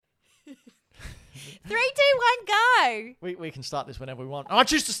3, 2, 1, go. We can start this whenever we want. I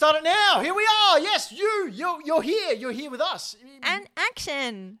choose to start it now. Here we are. Yes, you're here. You're here with us. And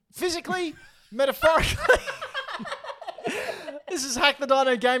action. Physically, metaphorically. This is Hack the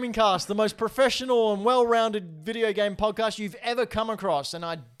Dino Gaming Cast, the most professional and well-rounded video game podcast you've ever come across, and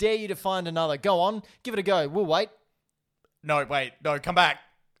I dare you to find another. Go on, give it a go. We'll wait. No, wait. No, come back.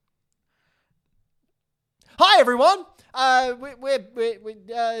 Hi, everyone.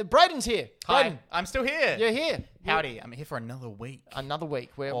 Brayden's here. Hi, Brayden, I'm still here. you're here. Howdy, I'm here for another week. Another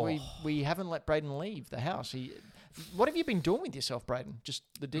week where we haven't let Brayden leave the house. What have you been doing with yourself, Brayden? Just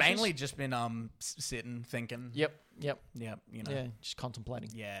the dishes? Mainly just been sitting, thinking. Yep. You know. Yeah, just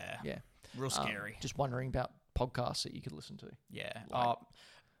contemplating. Yeah. Yeah. Real scary. Just wondering about podcasts that you could listen to. Yeah.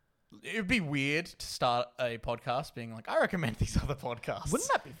 It would be weird to start a podcast being like, I recommend these other podcasts. Wouldn't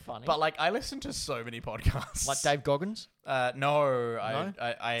that be funny? But like, I listen to so many podcasts. Like Dave Goggins? No.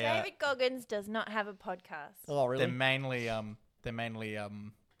 David Goggins does not have a podcast. Oh, really? They're mainly The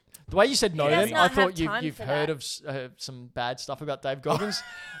way you said no, He does then I not thought have time you've for heard that. of some bad stuff about Dave Goggins,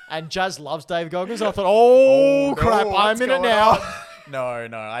 and Jazz loves Dave Goggins. And I thought, oh crap, I'm in it now. No,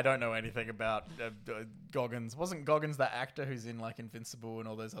 I don't know anything about Goggins. Wasn't Goggins that actor who's in like Invincible and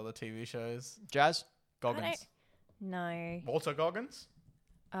all those other TV shows? Jazz, Goggins. No. Walter Goggins?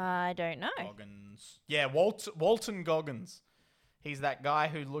 I don't know. Goggins. Yeah, Walton Goggins. He's that guy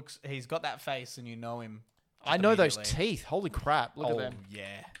he's got that face and you know him. I know those immediately. teeth. Holy crap! Look at them.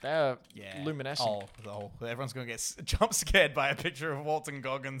 Yeah. They're luminescent. Oh, everyone's going to get jump scared by a picture of Walton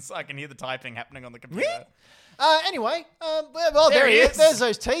Goggins. I can hear the typing happening on the computer. Anyway, there he is. There's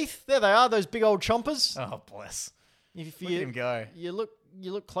those teeth. There they are. Those big old chompers. Oh, bless. If Look at him go. You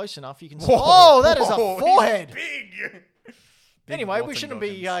look close enough, you can see. Whoa, Oh, that is a whoa, forehead. He's big. Anyway, we Walton shouldn't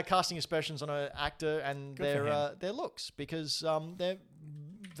Goggins. be casting aspersions on an actor and Good for their looks because they're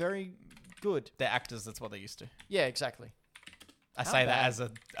very good. They're actors. That's what they're used to. Yeah, exactly. I How say bad?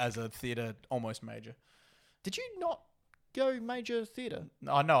 that as a theatre almost major. Did you not go major theatre?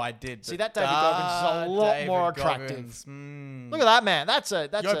 Oh no, I did. See, that David Goggins is a lot more attractive. Look at that man. That's a.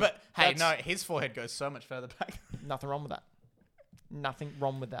 His forehead goes so much further back. Nothing wrong with that. Nothing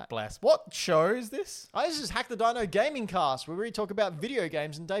wrong with that. Bless. What show is this? This is Hack the Dino Gaming Cast, where we talk about video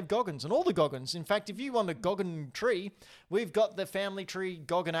games and Dave Goggins and all the Goggins. In fact, if you want a Goggin tree, we've got the family tree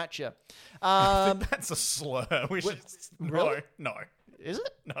Goggin at you. I think that's a slur. We should. Really? No. Is it?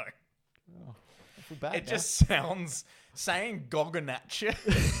 No. I feel bad It now. just sounds saying Goggin at you.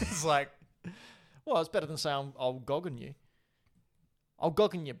 It's like, Well, it's better than saying I'll Goggin you. I'll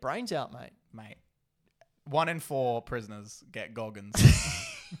Goggin your brains out, mate. mate. 1 in 4 prisoners get Goggins.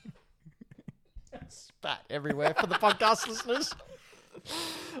 Spat everywhere for the podcast listeners.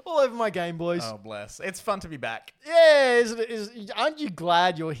 All over my Game Boys. Oh bless! It's fun to be back. Yeah, aren't you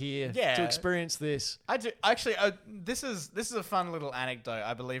glad you're here Yeah. to experience this? I do actually. This is a fun little anecdote.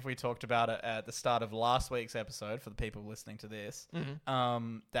 I believe we talked about it at the start of last week's episode for the people listening to this.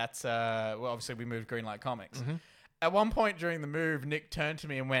 That's well, obviously we moved Greenlight Comics. At one point during the move, Nick turned to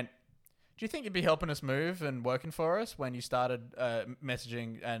me and went, "Do you think you'd be helping us move and working for us when you started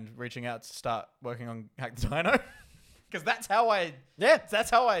messaging and reaching out to start working on Hack the Dino?" Because that's how I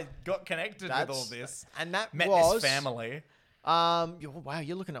got connected with all this. And that Met was this family. wow,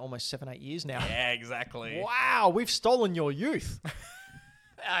 you're looking at almost 7-8 years now. Yeah, exactly. Wow, we've stolen your youth.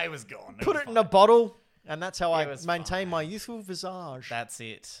 I was gone. Put it in a bottle, and that's how I was maintain my youthful visage. That's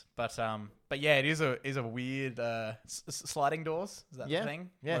it. But yeah, it is a weird sliding doors. Is that the thing?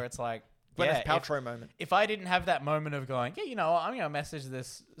 Yeah. Where it's like, Gwyneth Paltrow moment. If I didn't have that moment of going, yeah, you know, I'm going to message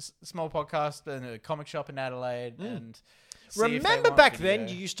this small podcast and a comic shop in Adelaide and see if they Remember want back video. then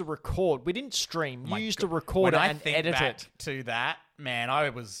you used to record. We didn't stream. My You used God. to record When it I and think edit back it. to that, man,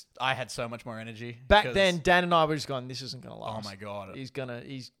 I had so much more energy. Back 'cause- then, Dan and I were just going, this isn't going to last. Oh my God.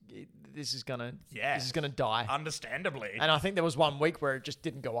 This is gonna die. Understandably. And I think there was 1 week where it just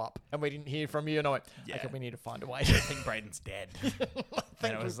didn't go up, and we didn't hear from you. And I went, Yeah. okay, we need to find a way. I think Brayden's dead.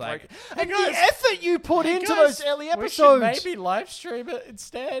 And it was like, and hey, guys, the effort you put into guys, those early we should episodes. maybe live stream it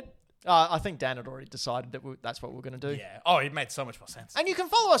instead. I think Dan had already decided that that's what we're going to do. Yeah. Oh, it made so much more sense. And you can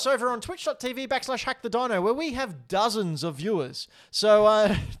follow us over on twitch.tv/HackTheDino, where we have dozens of viewers.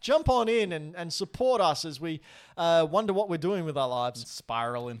 So jump on in and support us as we wonder what we're doing with our lives.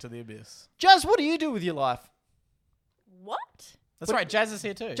 Spiral into the abyss. Jazz, what do you do with your life? What? That's right. Jazz is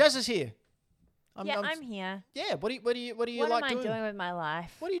here too. Jazz is here. I'm here. Yeah. What do you What like am I doing? doing with my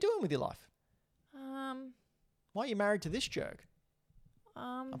life? What are you doing with your life? Why are you married to this jerk?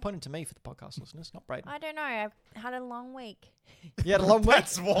 I'm pointing to me for the podcast listeners, not Brayden. I don't know. I've had a long week. You had a long week.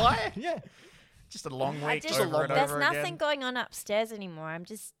 That's why. Yeah. Just a long I week just, over and there's over nothing again. going on upstairs anymore. I'm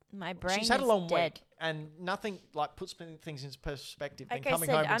just My brain She's had a long dead. week, and nothing like puts things into perspective than Like I coming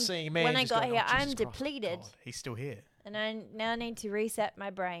said, home and seeing me. when I just got going, here, "Oh, I'm Jesus Christ." depleted, God, he's still here. and I now need to reset my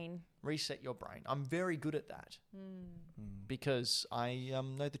brain. Reset your brain. I'm very good at that because I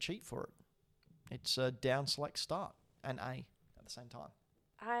know the cheat for it. It's a down, select, start, and A at the same time.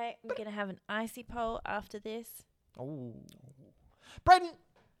 I'm going to have an icy pole after this. Oh, Brayden,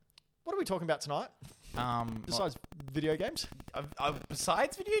 what are we talking about tonight? Besides video games?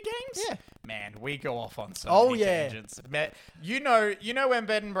 Besides video games? Yeah. Man, we go off on so Oh, many yeah. tangents. You know when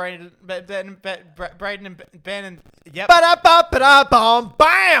Brayden and Ben and yep. Ba-da-ba-ba-da-bum,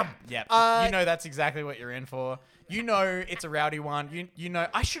 bam! Yep. Uh, You know that's exactly what you're in for. You know it's a rowdy one. You know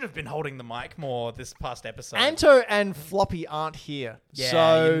I should have been holding the mic more this past episode. Anto and Floppy aren't here. yeah,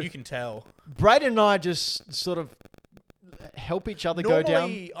 So you can tell. Brayden and I just sort of help each other go down.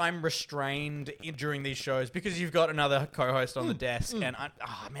 Normally, I'm restrained during these shows because you've got another co-host on the desk, and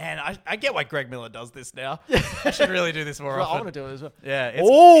I get why Greg Miller does this now. I should really do this more Well, I often. want to do it as well. Yeah,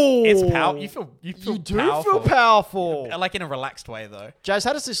 It's it's powerful. You feel do powerful. feel powerful. Like in a relaxed way, though. Jazz,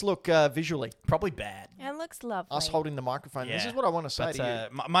 how does this look visually? Probably bad. It looks lovely. Us holding the microphone. This Yeah. is what I want to say But to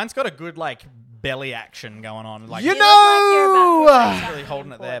you. mine's got a good like belly action going on. Like You You look like you're know, about to really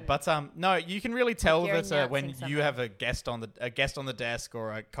holding it there. But no, you can really tell you're that when announcing you something. have a guest on the desk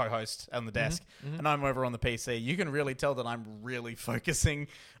or a co-host on the desk, and I'm over on the PC, you can really tell that I'm really focusing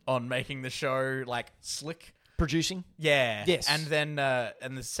on making the show like slick. producing. Yeah. Yes. And then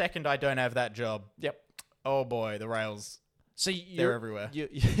and the second I don't have that job, Yep. oh boy, the rails. So They're everywhere.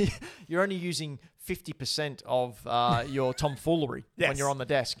 You're only using 50% of your tomfoolery when Yes. you're on the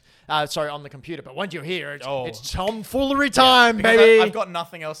desk. Sorry, on the computer. But once you're here, Oh. it's tomfoolery time, Because baby. I've got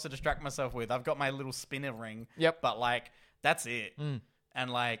nothing else to distract myself with. I've got my little spinner ring. Yep. But like that's it.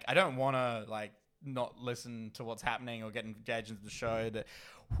 And like I don't want to like not listen to what's happening or get engaged into the show.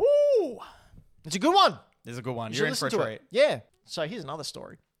 Whoo! It's a good one. There's a good one. You You're should in for a listen to treat. it. Yeah. So here's another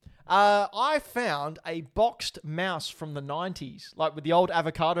story. I found a boxed mouse from the 90s, like with the old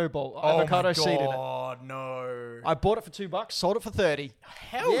avocado seed in it. Oh no! I bought it for $2, sold it for 30.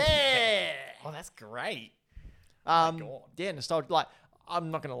 Hell Yeah. Oh, that's great. Um, God. yeah, nostalgia. Like,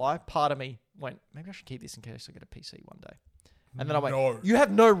 I'm not gonna lie. Part of me went, maybe I should keep this in case I get a PC one day. And then I went, No. you have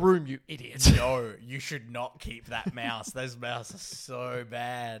no room, you idiot. No, you should not keep that mouse. Those mouses are so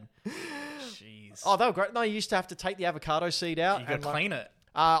bad. Jeez. Oh, they were great. No, you used to have to take the avocado seed out. you gotta and, like, clean it.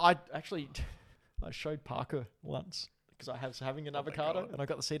 I showed Parker once because I was having an my avocado God. and I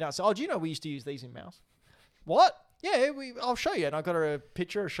got the seed out. So, do you know we used to use these in mouse? What? Yeah, I'll show you. And I got her a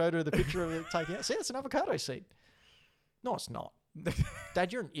picture. I showed her the picture of it taking out. See, that's an avocado seed. No, it's not.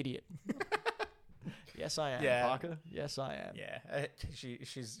 Dad, you're an idiot. Yes, I am, Yeah. Parker. Yes, I am. Yeah,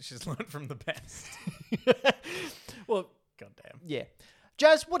 she's learned from the best. Well, Goddamn. yeah.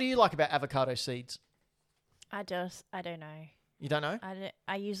 Jazz, what do you like about avocado seeds? I don't know. You don't know?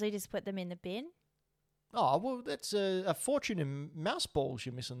 I usually just put them in the bin. Oh, well, that's a fortune in mouse balls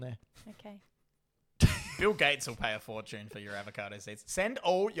you're missing there. Okay. Bill Gates will pay a fortune for your avocado seeds. Send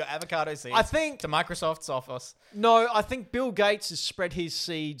all your avocado seeds I think to Microsoft's office. No, I think Bill Gates has spread his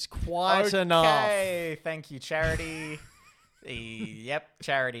seeds quite enough. Okay, thank you, charity. Yep,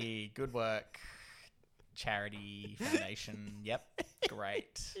 charity. Good work. Charity Foundation. Yep,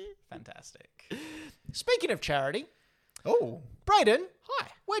 great. Fantastic. Speaking of charity, Oh, Brayden, hi.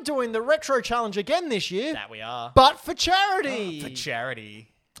 we're doing the Retro Challenge again this year, That we are. but for charity. For charity.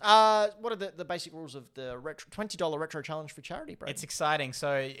 What are the basic rules of the $20 Retro Challenge for charity, Brayden? It's exciting.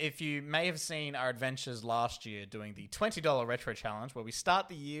 So if you may have seen our adventures last year doing the $20 Retro Challenge, where we start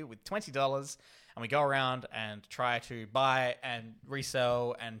the year with $20 and we go around and try to buy and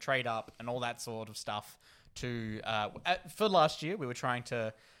resell and trade up and all that sort of stuff. For last year, we were trying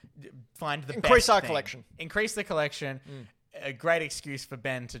to find the Increase best our thing. collection. Increase the collection. A great excuse for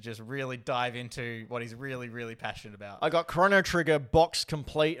Ben to just really dive into what he's really, really passionate about. I got Chrono Trigger box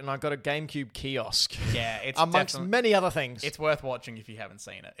complete, and I got a GameCube kiosk. Yeah, it's amongst definitely- many other things. It's worth watching if you haven't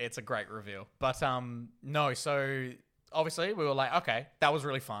seen it. It's a great reveal. But no, so obviously we were like, okay, that was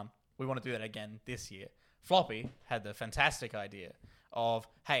really fun. We want to do that again this year. Floppy had the fantastic idea of,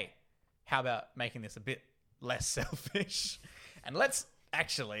 hey, how about making this a bit less selfish? And let's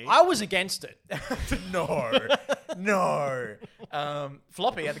actually... I was against it. No.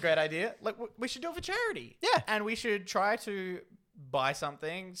 Floppy had the great idea. Like, we should do it for charity. Yeah. And we should try to buy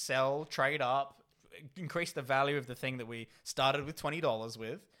something, sell, trade up, increase the value of the thing that we started with $20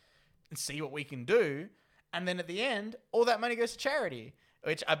 with, and see what we can do. And then at the end, all that money goes to charity,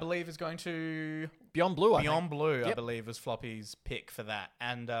 which I believe is going to Beyond Blue, I Beyond think. Blue, I Yep. believe, was Floppy's pick for that.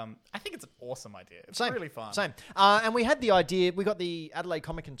 And I think it's an awesome idea. It's Same. really fun. Same. And we had the idea, we got the Adelaide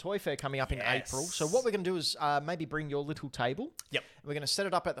Comic and Toy Fair coming up in Yes. April. So what we're going to do is maybe bring your little table. Yep. We're going to set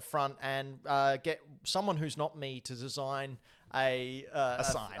it up at the front and get someone who's not me to design a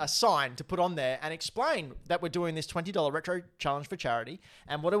sign to put on there and explain that we're doing this $20 retro challenge for charity.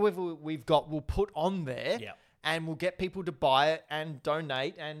 And whatever we've got, we'll put on there. Yep. And we'll get people to buy it and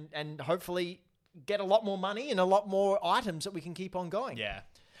donate and hopefully get a lot more money and a lot more items that we can keep on going. Yeah.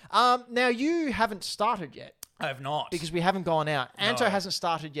 Now, you haven't started yet. I have not. Because we haven't gone out. Anto No. hasn't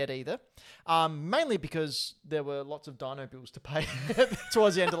started yet either. Mainly because there were lots of dino bills to pay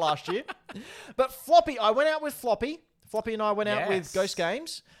towards the end of last year. But Floppy, I went out with Floppy. Floppy and I went out with Yes. Ghost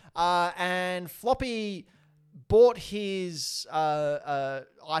Games. And Floppy bought his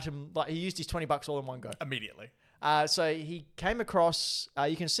item, like he used his $20 all in one go. Immediately. So he came across,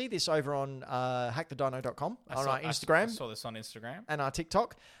 you can see this over on hackthedino.com, on our I Instagram saw this on Instagram. and our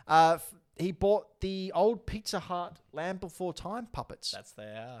TikTok. He bought the old Pizza Hut Land Before Time puppets. That's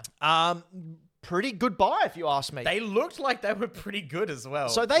there. Pretty good buy, if you ask me. They looked like they were pretty good as well.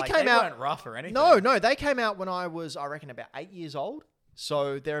 So they came they out- weren't rough or anything. No, they came out when I was, I reckon, about 8 years old.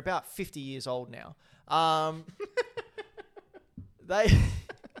 So they're about 50 years old now.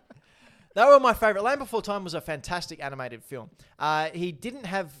 They were my favorite. Land Before Time was a fantastic animated film. He didn't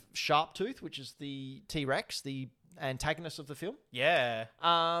have Sharptooth, which is the T-Rex, the antagonist of the film. Yeah.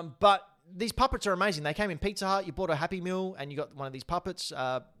 But these puppets are amazing. They came in Pizza Hut. You bought a Happy Meal and you got one of these puppets.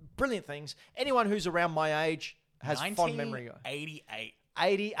 Brilliant things. Anyone who's around my age has fond memory. 1988.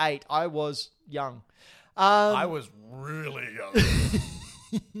 88. I was young. I was really young.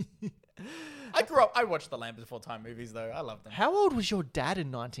 I grew up. I watched the Land Before Time movies, though. I loved them. How old was your dad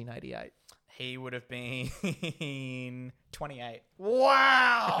in 1988? He would have been 28.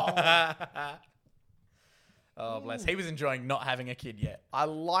 Wow. Oh, bless. He was enjoying not having a kid yet. I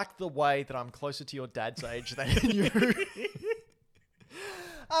like the way that I'm closer to your dad's age than you.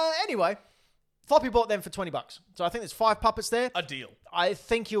 Anyway, Floppy bought them for $20. So I think there's 5 puppets there. A deal. I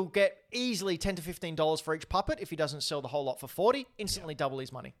think you'll get easily $10 to $15 for each puppet if he doesn't sell the whole lot for $40. Instantly double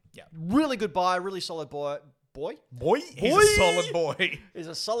his money. Yeah. Really good buy. Really solid boy. Boy? He's Boy! a solid boy. Is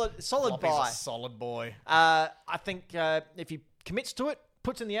a solid Floppy's buy. a solid boy. I think if he commits to it,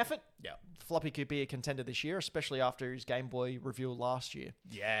 puts in the effort, Yeah. Floppy could be a contender this year, especially after his Game Boy reveal last year.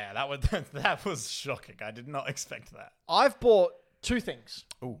 Yeah, that was shocking. I did not expect that. I've bought 2 things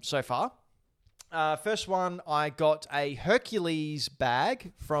Ooh. so far. First one, I got a Hercules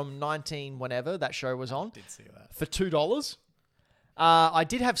bag from 19 whenever that show was on Did see that. for $2. I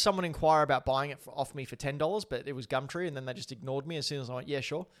did have someone inquire about buying it off me for $10, but it was Gumtree, and then they just ignored me as soon as I went, yeah,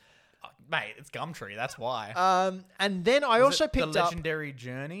 sure. Mate, it's Gumtree. That's why. And then I Was also it picked the up... Legendary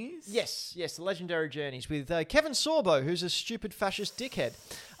Journeys. Yes, the Legendary Journeys with Kevin Sorbo, who's a stupid fascist dickhead.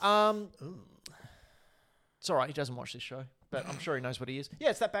 It's all right, he doesn't watch this show, but I'm sure he knows what he is. Yeah,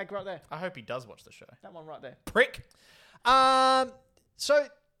 it's that bag right there. I hope he does watch the show. That one right there. Prick. So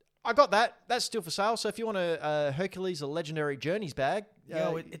I got that. That's still for sale. So if you want a Hercules, a Legendary Journeys bag,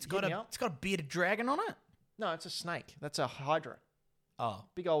 It's got hit me up. a bearded dragon on it. No, it's a snake. That's a Hydra. Oh,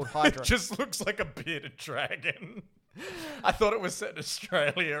 Big old Hydra. it just looks like a bearded dragon. I thought it was set in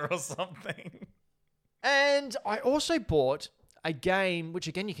Australia or something. And I also bought a game, which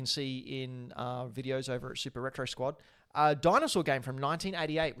again you can see in videos over at Super Retro Squad, a dinosaur game from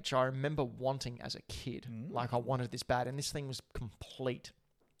 1988, which I remember wanting as a kid. Like I wanted this bad, and this thing was complete.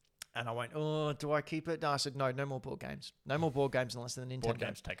 And I went, oh, do I keep it? No, I said, no more board games. No more board games unless they're the Nintendo. Board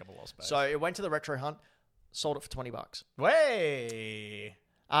games take up a lot of space. So it went to the Retro Hunt, sold it for $20. way.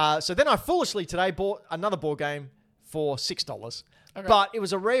 So then I foolishly today bought another board game for $6. Okay. But it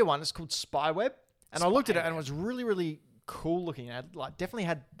was a rare one. It's called Spyweb. And I looked at it and it Spyweb. was really, really cool looking. It like definitely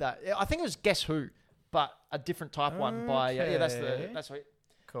had that. I think it was Guess Who, but a different type one by Okay. that's right.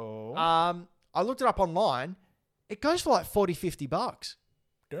 Cool. I looked it up online. It goes for like $40-50.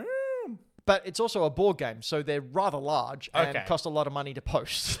 Damn. But it's also a board game, so they're rather large and Okay. cost a lot of money to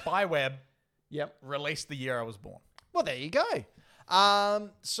post. Spyweb Yep. released the year I was born. Well, there you go.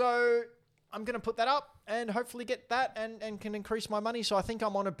 So I'm going to put that up and hopefully get that and can increase my money. So I think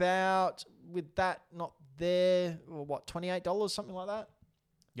I'm on about, with that not there, or what, $28, something like that?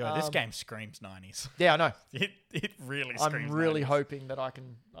 Yo, this game screams 90s. Yeah, I know. It really screams I'm really 90s. hoping that I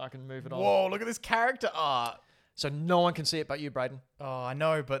can move it on. Whoa, look at this character art. So no one can see it but you, Brayden. Oh, I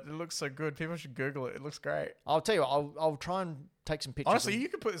know, but it looks so good. People should Google it. It looks great. I'll tell you what, I'll try and take some pictures. Honestly, you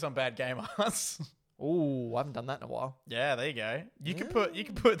could put this on Bad Game Arts. Ooh, I haven't done that in a while. Yeah, there you go. You can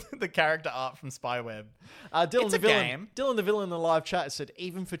put the character art from Spyweb. Dylan It's the a villain. game. Dylan the villain in the live chat said,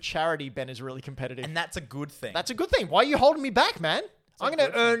 even for charity, Ben is really competitive. And that's a good thing. That's a good thing. Why are you holding me back, man? I'm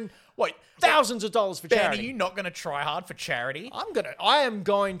going to earn thousands of dollars for Ben, charity. are you not going to try hard for charity? I am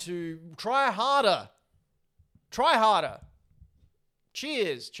going to try harder. Try harder.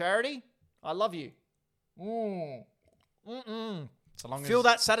 Cheers, charity. I love you. So long Feel as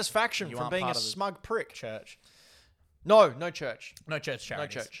that satisfaction you from aren't being a part of the smug prick. church. No church. No church No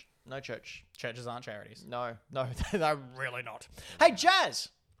charities. church. No church. Churches aren't charities. No, they're really not. Hey, Jazz,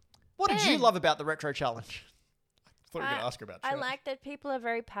 what did you Ben. love about the Retro Challenge? I thought you were going to ask her about church. I like that people are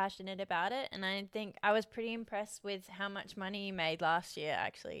very passionate about it, and I think I was pretty impressed with how much money you made last year,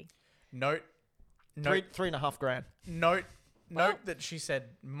 actually. Note $3,500. Note that she said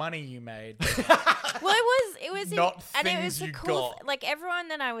money you made. Well, it was, Not and it things was a you cool. got. Like everyone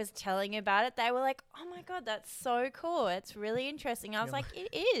that I was telling about it, they were like, "Oh my god, that's so cool! It's really interesting." I was like,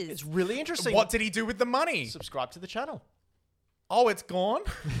 "It is." It's really interesting. What did he do with the money? Subscribe to the channel. Oh, it's gone?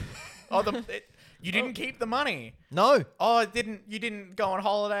 You didn't keep the money. No. Oh, you didn't go on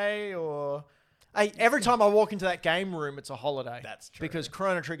holiday or... Hey, every time I walk into that game room, it's a holiday. That's true. Because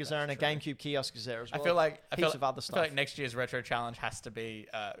Chrono Trigger's there and a GameCube kiosk is there as well. I feel like of other I stuff. feel like next year's retro challenge has to be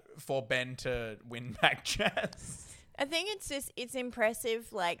for Ben to win back Jazz. I think it's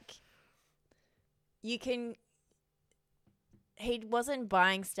impressive. Like, he wasn't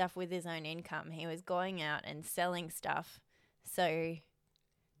buying stuff with his own income. He was going out and selling stuff. So,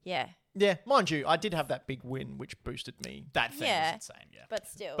 yeah. Yeah, mind you, I did have that big win, which boosted me. That thing Yeah. is insane, yeah. But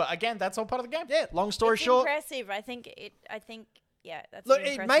still. But again, that's all part of the game. Yeah, long story it's short. impressive. I think, yeah, that's Look, an it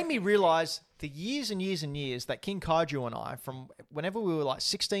impressive made me thing to do. realize the years and years and years that King Kaiju and I, from whenever we were like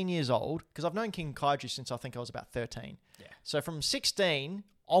 16 years old, because I've known King Kaiju since I think I was about 13. Yeah. So from 16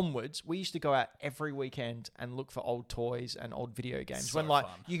 onwards, we used to go out every weekend and look for old toys and old video games. So when like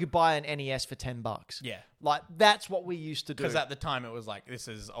fun. you could buy an NES for $10. Yeah. Like that's what we used to do. Because at the time it was like, this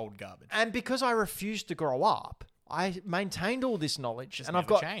is old garbage. And because I refused to grow up, I maintained all this knowledge, Just and I've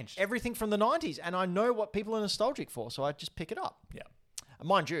never got changed. everything from the 90s, and I know what people are nostalgic for, so I just pick it up. Yeah. And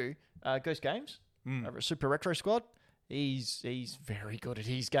mind you, Ghost Games over at Super Retro Squad, he's very good at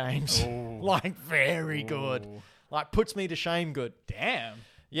his games, like very good, like puts me to shame. Good, Damn.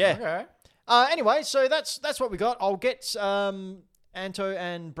 yeah. Okay. Anyway, so that's what we got. I'll get Anto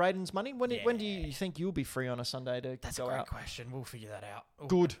and Brayden's money. When do you think you'll be free on a Sunday to That's go a great out? question. We'll figure that out.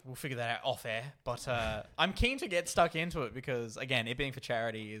 Good. We'll figure that out off air. But I'm keen to get stuck into it because, again, it being for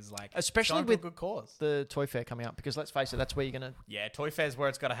charity is like... Especially going to a with good cause. The Toy Fair coming up, because let's face it, that's where you're gonna. Yeah, Toy Fair's where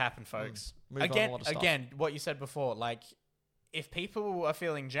it's got to happen, folks. Move on a lot of stuff. Again, what you said before, like, if people are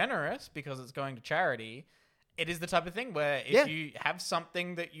feeling generous because it's going to charity, it is the type of thing where if you have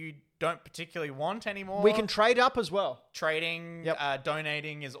something that you don't particularly want anymore... We can trade up as well. Trading,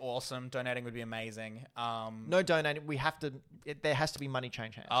 donating is awesome. Donating would be amazing. No donating. We have to. There has to be money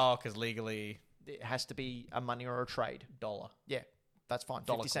change hands. Oh, because legally... It has to be a money or a trade. $1. Yeah, that's fine.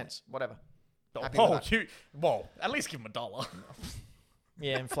 Dollar 50 cents, whatever. Happy Whoa, with that. whoa, at least give them $1.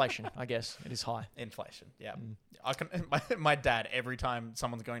 Yeah, inflation. I guess it is high. Inflation, yeah. I can. My dad, every time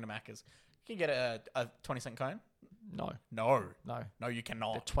someone's going to Macca's, can you get a 20-cent cone? No, No, they're you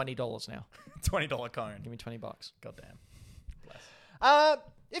cannot. $20 now. $20 cone. Give me $20. Goddamn.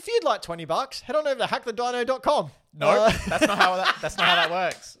 If you'd like $20, head on over to hackthedino.com. No, that's not how that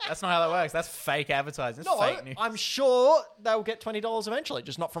works. That's not how that works. That's fake advertising. That's fake news. I'm sure they'll get $20 eventually,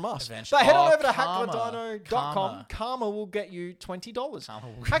 just not from us. Eventually. But head on Oh, over to karma. hackthedino.com. Karma. Karma will get you $20. Karma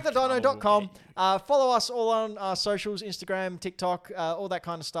will Hackthedino.com. get Follow us all on our socials, Instagram, TikTok, all that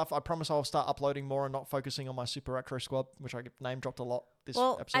kind of stuff. I promise I'll start uploading more and not focusing on my Super Retro Squad, which I name dropped a lot this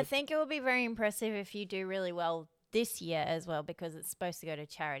episode. I think it will be very impressive if you do really well this year as well, because it's supposed to go to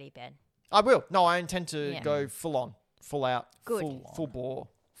charity, Ben. I will. No, I intend to Yeah. go full on, full out, Good. full bore,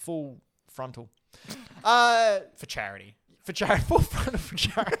 full frontal. for charity. For charity, full frontal for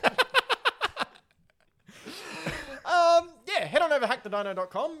charity. Yeah, head on over to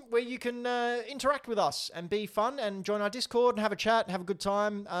hackthedino.com where you can interact with us and be fun and join our Discord and have a chat and have a good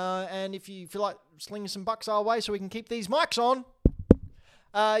time. And if you feel like slinging some bucks our way so we can keep these mics on,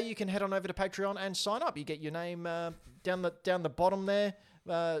 you can head on over to Patreon and sign up. You get your name down the bottom there,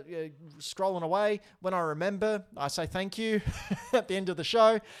 scrolling away. When I remember, I say thank you at the end of the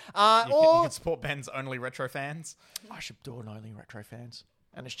show. You Or can support Ben's Only Retro Fans. I should do an Only Retro Fans.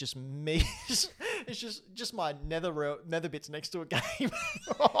 And it's just me. It's just my nether bits next to a game.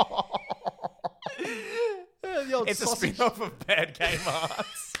 The old It's a sausage. spin-off of Bad Game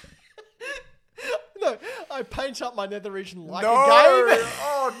Arts. No, I I paint up my nether region like No! a game.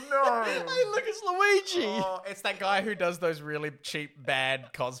 Oh, no! Hey, look, it's Luigi. Oh, it's that guy who does those really cheap,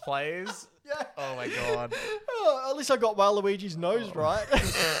 bad cosplays. Yeah. Oh, my God. Oh, at least I got Waluigi's nose right.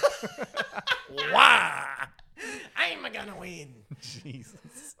 Wow! I'm gonna win.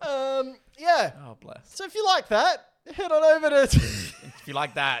 Jesus. Yeah. Oh, bless. So if you like that, head on over to If you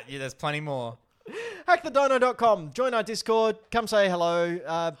like that, there's plenty more. hackthedino.com. Join our Discord. Come say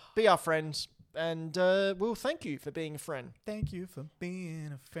hello. Be our friends. And we'll thank you for being a friend. Thank you for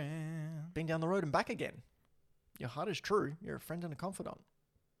being a friend. Been down the road and back again. Your heart is true. You're a friend and a confidant.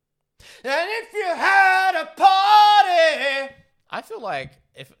 And if you had a party... I feel like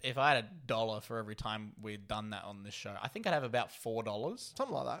if I had $1 for every time we'd done that on this show, I think I'd have about $4,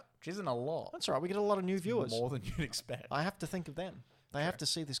 Something like that. which isn't a lot. That's all right. We get a lot of new viewers. More than you'd expect. I have to think of them. They have to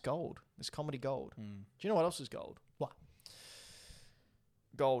see this gold. This comedy gold. Do you know what else is gold? What?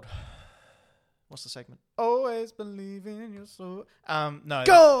 Gold. What's the segment? Always believe in your soul. No,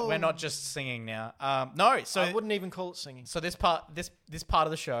 Go! we're not just singing now. No, so I wouldn't even call it singing. so this part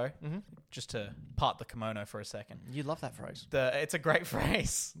of the show, just to part the kimono for a second. You love that phrase. It's a great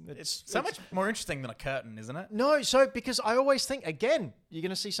phrase. It's so much more interesting than a curtain, isn't it? No, so because I always think, again, you're going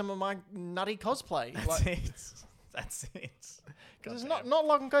to see some of my nutty cosplay. That's it. That's it. Because not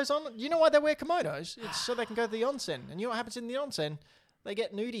long goes on. You know why they wear kimonos? It's so they can go to the onsen. And you know what happens in the onsen? They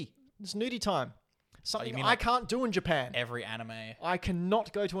get nudie. It's nudie time. Something mean I like can't do in Japan. Every anime I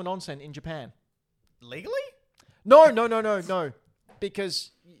cannot go to an onsen in Japan. legally? No. Because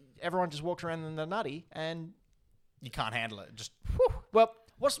everyone just walks around in the nutty and... You can't handle it. Just Well,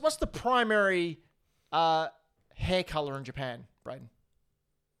 what's the primary hair color in Japan, Brayden?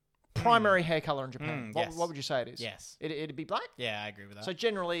 Primary hair color in Japan. Yes. What would you say it is? yes. It'd be black? Yeah, I agree with that. So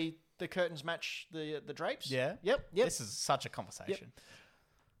generally, the curtains match the drapes? yeah. Yep. This is such a conversation.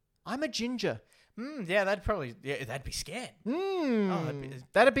 I'm a ginger. Yeah, they'd be scared.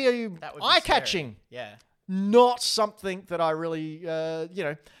 That'd be That would be eye-catching. scary. Yeah. Not something that I really,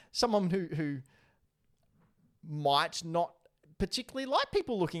 someone who might not particularly like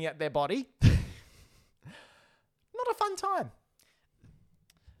people looking at their body. Not a fun time.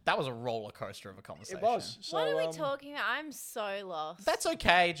 That was a roller coaster of a conversation. It was. So, What are we talking about? I'm so lost. That's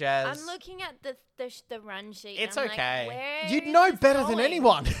okay, Jazz. I'm looking at the run sheet. It's and I'm okay. Like, where You'd is know this better than going?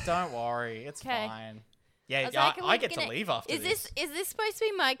 anyone. Don't worry, it's 'Kay. fine. Yeah, was like, are I we get to gonna- leave after Is this. this supposed to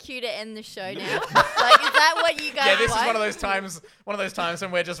be my cue to end the show now? Like, is that what you guys? Yeah, this want? is one of those times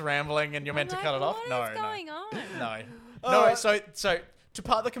when we're just rambling and you're meant to cut it off. What is going on? No. So to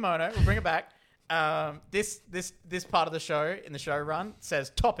part the kimono, we'll bring it back. This part of the show in the show run says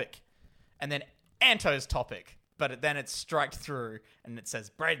topic, and then Anto's topic, but then it's striked through and it says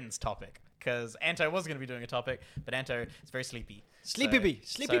Brayden's topic because Anto was going to be doing a topic, but Anto is very sleepy. Sleepy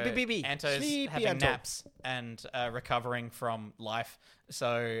bee. Anto's Sleepy having Anto. naps and recovering from life.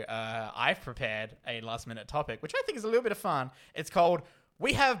 So I've prepared a last minute topic, which I think is a little bit of fun. It's called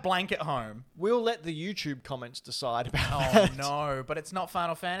 "We Have Blank at Home." We'll let the YouTube comments decide about Oh that. no, but it's not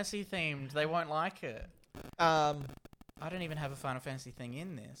Final Fantasy themed. They won't like it. I don't even have a Final Fantasy thing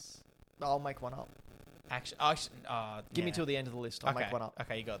in this. I'll make one up. Actually, Give me till the end of the list. I'll make one up.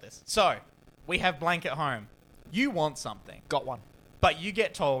 Okay, you got this. So, we have blank at home. You want something, Got one. but you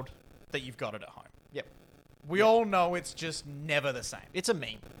get told that you've got it at home. Yep. We all know it's just never the same. It's a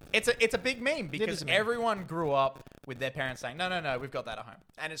meme. It's a big meme because is a meme. everyone grew up with their parents saying, no, we've got that at home.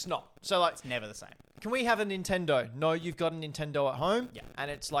 And it's not. So, like, It's never the same. can we have a Nintendo? No, you've got a Nintendo at home. Yeah.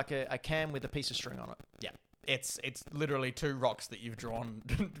 And it's like a can with a piece of string on it. Yeah. It's literally two rocks that you've drawn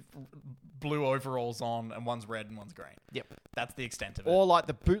blue overalls on, and one's red and one's green. Yep. That's the extent of it. Or like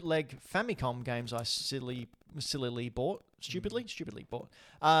the bootleg Famicom games I stupidly bought,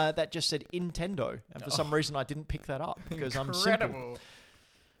 that just said Nintendo. And for some reason I didn't pick that up because I'm simple. Incredible.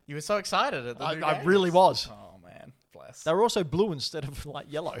 You were so excited at the new I games. really was. Oh man, bless. They were also blue instead of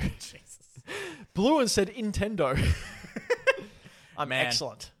like yellow. Jesus. Blue and said Nintendo. I'm Man.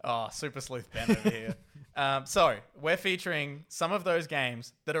 excellent. Oh, super sleuth Ben over here. So we're featuring some of those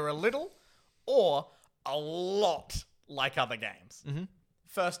games that are a little or a lot like other games. Mm-hmm.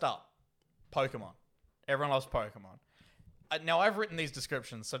 First up, Pokemon. Everyone loves Pokemon. Now I've written these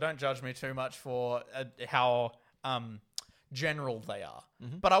descriptions, so don't judge me too much for how general they are.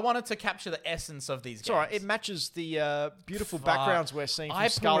 Mm-hmm. But I wanted to capture the essence of these games. It's all right. It matches the beautiful Fuck. backgrounds we're seeing from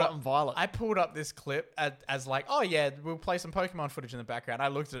Scarlet and Violet. I pulled up this clip as like, oh yeah, we'll play some Pokemon footage in the background. I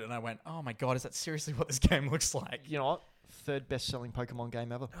looked at it and I went, oh my god, is that seriously what this game looks like? You know what? Third best-selling Pokemon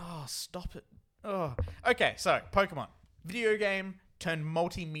game ever. Oh, stop it. Oh. Okay, so Pokemon. Video game turned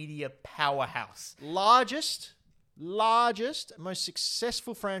multimedia powerhouse. Largest largest, most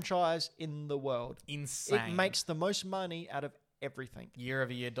successful franchise in the world. Insane. It makes the most money out of everything. Year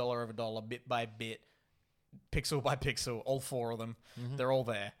over year, dollar over dollar, bit by bit, pixel by pixel, all 4 of them. They're all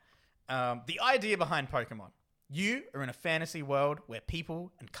there. The idea behind Pokemon. You are in a fantasy world where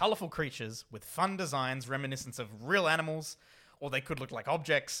people and colourful creatures with fun designs reminiscent of real animals, or they could look like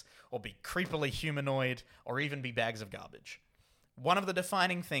objects, or be creepily humanoid, or even be bags of garbage. One of the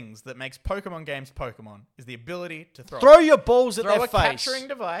defining things that makes Pokemon games Pokemon is the ability to throw your balls at their a face. capturing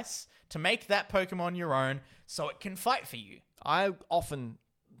device to make that Pokemon your own so it can fight for you. I often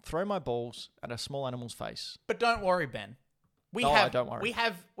throw my balls at a small animal's face. But don't worry, Ben. Don't worry.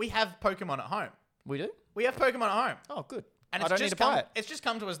 We have Pokemon at home. We do? We have Pokemon at home. Oh, good. And I it's don't just need to buy it. It's just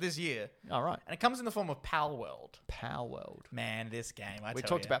come to us this year. All right. And it comes in the form of Pal World. Pal World. Man, this game, We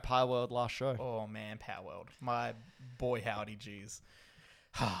talked about Pal World last show. Oh, man, Pal World. My boy, howdy, jeez.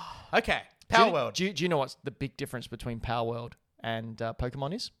 Okay, Pal World. Do you know what's the big difference between Pal World and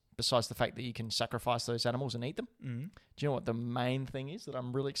Pokemon is? Besides the fact that you can sacrifice those animals and eat them. Mm-hmm. Do you know what the main thing is that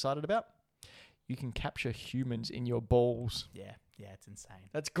I'm really excited about? You can capture humans in your balls. Yeah, it's insane.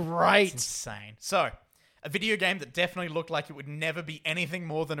 That's great. It's insane. So, a video game that definitely looked like it would never be anything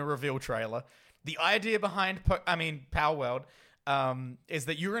more than a reveal trailer. The idea behind Power World is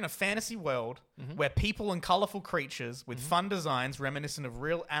that you're in a fantasy world where people and colourful creatures with fun designs reminiscent of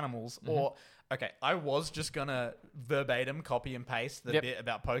real animals or... Okay, I was just going to verbatim copy and paste the bit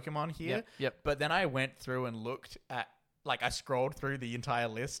about Pokemon here. Yep. But then I went through and looked at... Like, I scrolled through the entire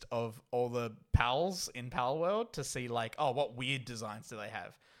list of all the pals in Pal World to see, like, oh, what weird designs do they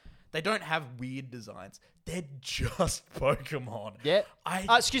have? They don't have weird designs. They're just Pokemon. Yeah.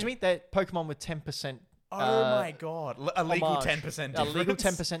 Excuse me, they're Pokemon with 10%. Oh my god. A legal homage. 10% difference. A legal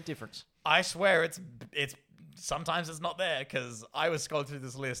 10% difference. I swear it's sometimes it's not there because I was scrolling through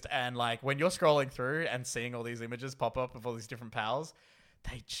this list and like when you're scrolling through and seeing all these images pop up of all these different pals,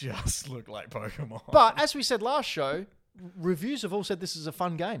 they just look like Pokemon. But as we said last show, reviews have all said this is a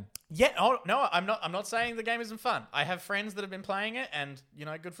fun game. Yeah, oh no, I'm not saying the game isn't fun. I have friends that have been playing it and, you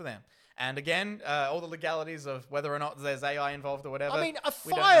know, good for them. And again, all the legalities of whether or not there's AI involved or whatever. I mean, a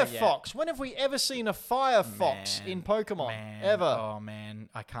we don't know yet. Firefox. When have we ever seen a Firefox in Pokemon? Ever. Oh, man.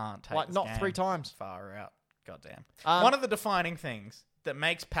 I can't take Like, this not game 3 times. Far out. Goddamn. Um, One of the defining things that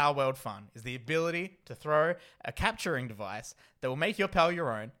makes Pal World fun is the ability to throw a capturing device that will make your pal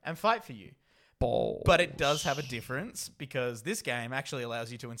your own and fight for you. Balls. But it does have a difference because this game actually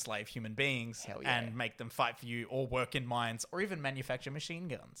allows you to enslave human beings yeah. and make them fight for you or work in mines or even manufacture machine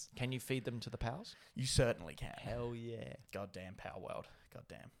guns. Can you feed them to the pals? You certainly can. Hell yeah. Goddamn Pal World.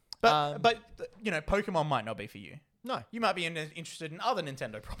 Goddamn. But you know, Pokemon might not be for you. No. You might be interested in other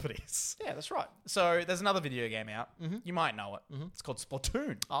Nintendo properties. Yeah, that's right. So there's another video game out. You might know it. It's called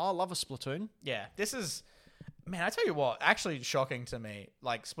Splatoon. Oh, I love a Splatoon. Yeah, this is... Man, I tell you what, actually shocking to me.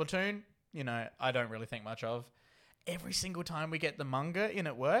 Like, Splatoon, you know, I don't really think much of. Every single time we get the manga in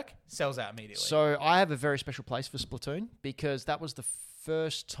at work, sells out immediately. So I have a very special place for Splatoon because that was the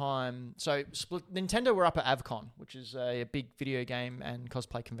first time... So Nintendo were up at AvCon, which is a big video game and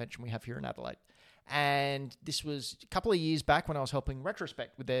cosplay convention we have here in Adelaide. And this was a couple of years back when I was helping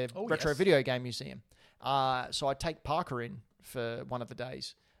Retrospect with their retro video game museum. So I'd take Parker in for one of the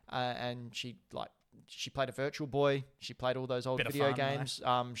days, and she played a Virtual Boy. She played all those old Bit of video fun, games.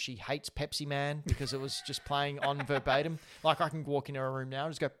 She hates Pepsi Man because it was just playing on verbatim. Like I can walk into her room now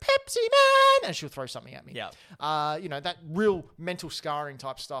and just go, Pepsi Man! And she'll throw something at me. Yeah. You know, that real mental scarring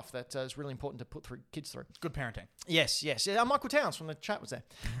type stuff that is really important to put through kids through. Good parenting. Yes. Yeah, Michael Towns from the chat was there.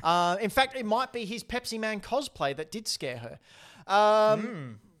 In fact, it might be his Pepsi Man cosplay that did scare her.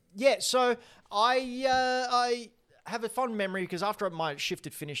 Yeah, so I have a fond memory because after my shift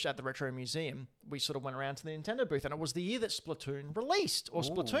had finished at the Retro Museum, we sort of went around to the Nintendo booth, and it was the year that Splatoon released, or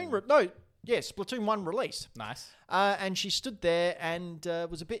Splatoon 1 released. Nice. And she stood there and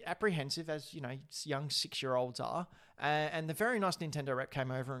was a bit apprehensive, as you know, young 6-year-olds are. And the very nice Nintendo rep came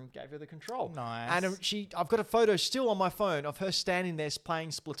over and gave her the control. Nice. And I've got a photo still on my phone of her standing there playing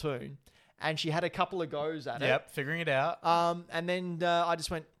Splatoon, and she had a couple of goes at it. Yep, figuring it out. And then I just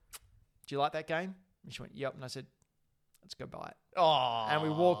went, "Do you like that game?" And she went, "Yep." And I said, "Let's go buy it." Oh. And we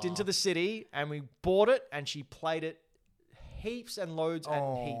walked into the city and we bought it, and she played it heaps and loads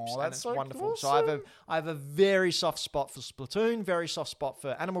and heaps. And it's so wonderful. awesome. So I have a very soft spot for Splatoon, very soft spot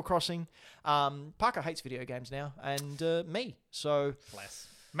for Animal Crossing. Parker hates video games now, and me. So Bless.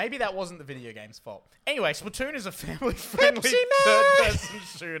 Maybe that wasn't the video game's fault. Anyway, Splatoon is a family-friendly Pepsi Man! third-person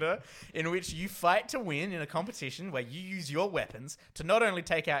shooter in which you fight to win in a competition where you use your weapons to not only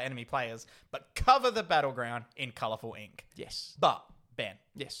take out enemy players, but cover the battleground in colourful ink. yes, But, Ben,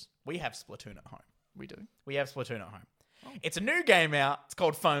 yes, we have Splatoon at home. We do. We have Splatoon at home. It's a new game out. It's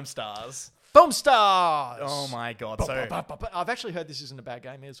called Foam Stars. Foam Stars! Oh my god. So I've actually heard this isn't a bad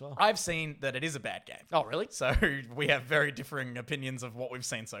game as well. I've seen that it is a bad game. Oh, really? So we have very differing opinions of what we've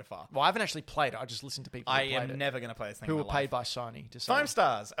seen so far. Well, I haven't actually played it. I just listened to people I who played am it. never going to play this thing Who in were my life. paid by Sony to say Foam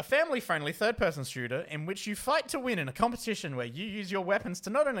Stars, a family-friendly third-person shooter in which you fight to win in a competition where you use your weapons to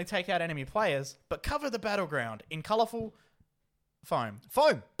not only take out enemy players, but cover the battleground in colourful foam.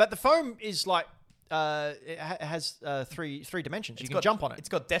 Foam. But the foam is like, it has three dimensions. You can jump on it. It's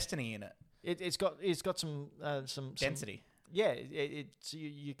got destiny in it. It's got some Density. Yeah, it's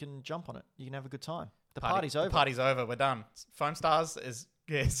you can jump on it. You can have a good time. The party's over. The party's over. We're done. Foam Stars is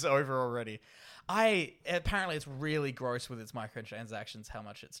over already. Apparently it's really gross with its microtransactions. How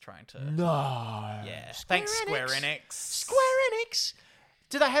much it's trying to. No. Yeah. Thanks, Square Enix. Square Enix.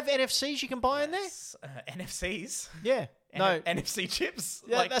 Do they have NFCs you can buy in there? NFCs. Yeah. No. NFC chips.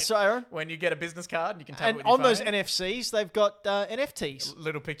 Yeah, that's right, Aaron. When you get a business card, you can tap it And with your on those phone. NFCs, they've got NFTs.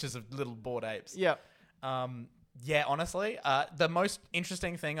 Little pictures of little bored apes. Yeah. Yeah, honestly, the most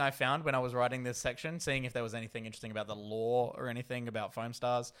interesting thing I found when I was writing this section, seeing if there was anything interesting about the lore or anything about Foam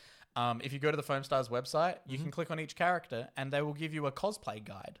Stars, if you go to the Foam Stars website, you can click on each character and they will give you a cosplay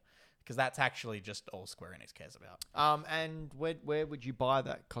guide. Because that's actually just all Square Enix cares about. And where would you buy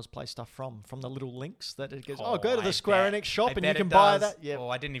that cosplay stuff from? From the little links that it goes, go to I the Square bet- Enix shop I and bet you can it buy does. that? Yeah. Oh,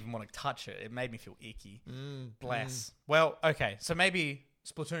 I didn't even want to touch it. It made me feel icky. Bless. Well, okay. So maybe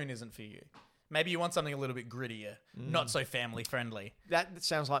Splatoon isn't for you. Maybe you want something a little bit grittier, not so family friendly. That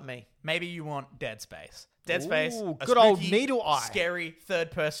sounds like me. Maybe you want Dead Space. Dead Space, Ooh, a good old spooky, needle eye. scary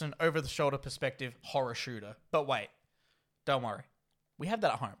third-person, over-the-shoulder perspective horror shooter. But wait, don't worry. We have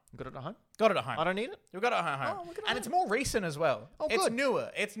that at home. Got it at home? Got it at home. I don't need it? We've got it at home. Oh, we got it at And home. it's more recent as well. Oh, It's good. newer.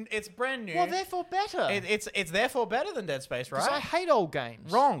 It's brand new. Well, therefore better. It's therefore better than Dead Space, Because right? I hate old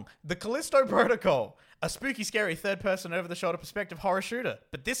games. Wrong. The Callisto Protocol. A spooky, scary third-person, over-the-shoulder perspective horror shooter.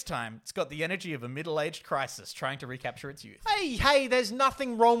 But this time, it's got the energy of a middle-aged crisis trying to recapture its youth. Hey, there's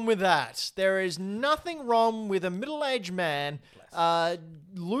nothing wrong with that. There is nothing wrong with a middle-aged man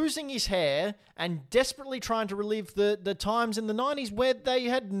losing his hair and desperately trying to relive the times in the 90s where they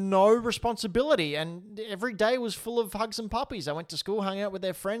had no responsibility and every day was full of hugs and puppies. They went to school, hung out with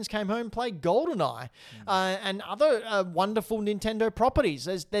their friends, came home, played GoldenEye and other wonderful Nintendo properties.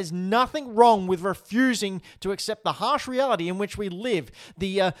 There's nothing wrong with refusing to accept the harsh reality in which we live.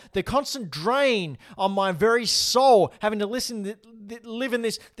 The constant drain on my very soul, having to live in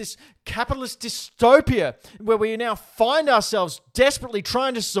this capitalist dystopia where we now find ourselves desperately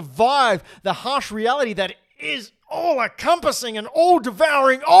trying to survive the harsh reality that is all-encompassing and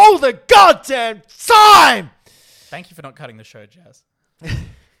all-devouring all the goddamn time! Thank you for not cutting the show, Jazz.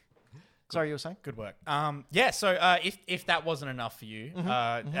 Sorry, you were saying? Good work. So if that wasn't enough for you,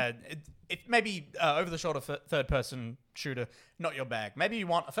 it maybe over-the-shoulder third-person shooter, not your bag. Maybe you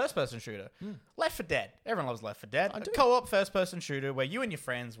want a first-person shooter. Left 4 Dead. Everyone loves Left 4 Dead. A co-op first-person shooter where you and your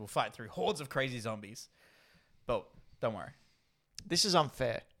friends will fight through hordes of crazy zombies. But don't worry. This is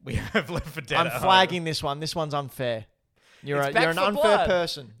unfair. We have Left 4 Dead I'm at home. flagging this one. This one's unfair. You're It's Back an for unfair Blood.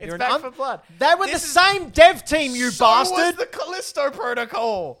 person. It's You're Back for Blood. They were This the is- same dev team, you So bastard! was the Callisto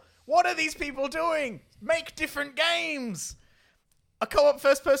Protocol. What are these people doing? Make different games. A co-op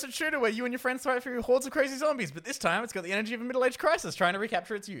first-person shooter where you and your friends fight through hordes of crazy zombies, but this time it's got the energy of a middle-aged crisis trying to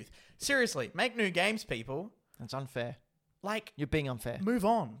recapture its youth. Seriously, make new games, people. That's unfair. Like, You're being unfair. move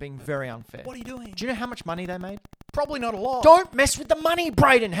on. Being very unfair. What are you doing? Do you know how much money they made? Probably not a lot. Don't mess with the money,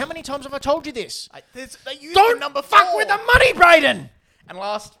 Brayden. How many times have I told you this? They used Don't number fuck 4. with the money, Brayden! And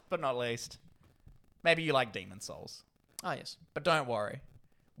last but not least, maybe you like Demon Souls. Oh, yes. But don't worry.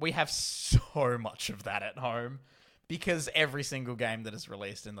 We have so much of that at home because every single game that is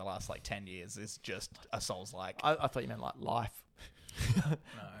released in the last 10 years is just a Souls-like. I thought you meant like life.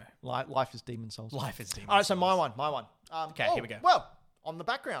 No. Life is Demon Souls. Life is Demon All right, so Souls. my one. Okay, here we go. Well, on the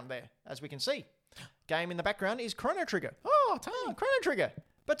background there, as we can see, game in the background is Chrono Trigger. Oh, tiny. Chrono Trigger.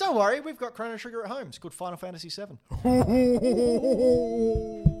 But don't worry, we've got Chrono Trigger at home. It's called Final Fantasy VII.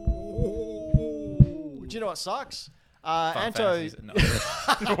 Do you know what sucks? Anto, No.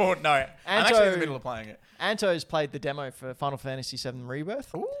 No. I'm actually in the middle of playing it. Anto's played the demo for Final Fantasy VII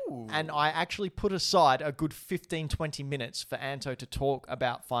Rebirth. Ooh. And I actually put aside a good 15-20 minutes for Anto to talk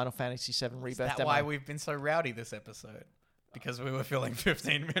about Final Fantasy VII Rebirth Is that demo. why we've been so rowdy this episode? Because we were filling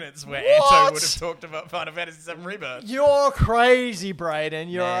 15 minutes where What? Anto would have talked about Final Fantasy VII Rebirth. You're crazy,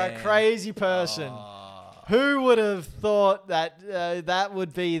 Brayden. You're a Man. crazy person. Who would have thought that that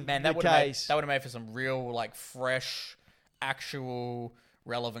would be Man, the that would have case? made for some real, fresh, actual,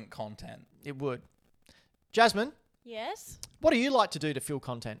 relevant content. It would. Jasmine, Yes. what do you like to do to fill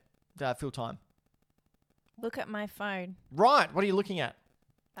content, fill time? Look at my phone. Right. What are you looking at?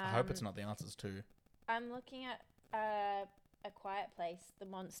 I hope it's not the answers too. I'm looking at A Quiet Place, the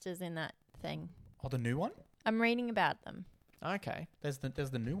monsters in that thing. Oh, the new one? I'm reading about them. Okay. There's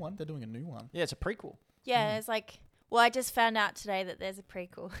the new one. They're doing a new one. Yeah, it's a prequel. Yeah, it's like... Well, I just found out today that there's a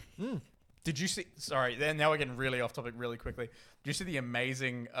prequel. Did you see... Sorry, now we're getting really off topic really quickly. Did you see the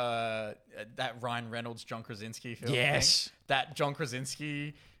amazing... that Ryan Reynolds, John Krasinski film? Yes. Thing? That John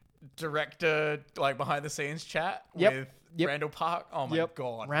Krasinski director, like, behind-the-scenes chat Yep. with Randall Park? Oh, my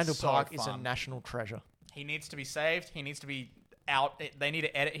God. Randall so Park is a fun. national treasure. He needs to be saved. He needs to be out. They need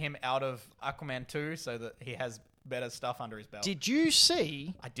to edit him out of Aquaman 2 so that he has better stuff under his belt. Did you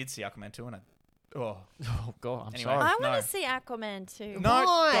see... I did see Aquaman 2 and Oh, God, I'm Anyway. sorry. I No. want to see Aquaman too. No,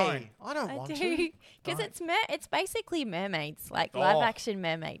 Why? I don't I want to. do. Because Right. it's basically mermaids, like Oh. live-action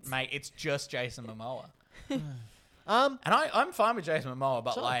mermaids. Mate, it's just Jason Momoa. Um, And I'm fine with Jason Momoa,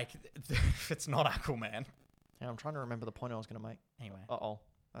 but So- like, it's not Aquaman. yeah, I'm trying to remember the point I was going to make. Anyway. Uh-oh.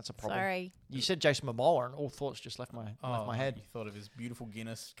 That's a problem. Sorry. You said Jason Momoa and all thoughts just left my head. You thought of his beautiful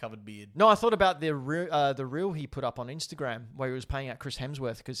Guinness-covered beard. No, I thought about the reel he put up on Instagram where he was paying out Chris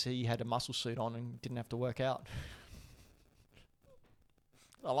Hemsworth because he had a muscle suit on and didn't have to work out.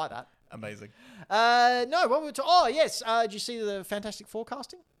 I like that. Amazing. No, what were oh yes. Did you see the Fantastic Four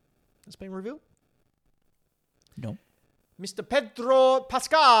casting that's been revealed? No. Mr. Pedro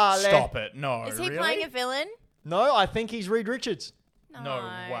Pascal. Stop it. No, Is he really? playing a villain? No, I think he's Reed Richards. No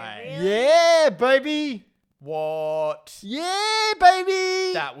way. Really? Yeah, baby. What? Yeah,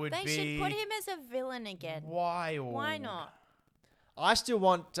 baby. That would They be should put him as a villain again. wild. Why not? I still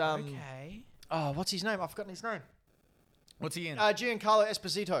want. Okay. Oh, what's his name? I've forgotten his name. What's he in? Giancarlo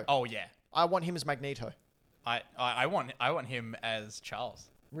Esposito. oh yeah. I want him as Magneto. I want him as Charles.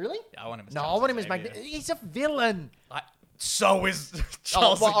 Really? I want him as No, Charles I want him as Xavier. Magneto. He's a villain. So is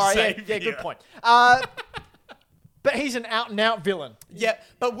Charles all right, Xavier. yeah, good point. But he's an out-and-out villain. Yeah,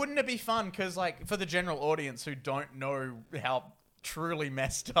 but wouldn't it be fun? Because, like, for the general audience who don't know how truly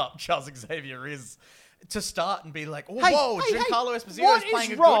messed up Charles Xavier is, to start and be like, oh, whoa, Giancarlo Esposito what is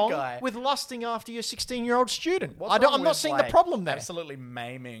playing is a wrong good guy. with lusting after your 16-year-old student? What's I'm wrong not with, seeing like, the problem there. Absolutely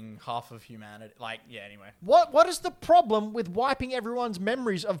maiming half of humanity. Like, yeah, anyway. What is the problem with wiping everyone's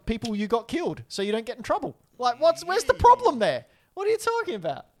memories of people you got killed so you don't get in trouble? Like, where's the problem there? What are you talking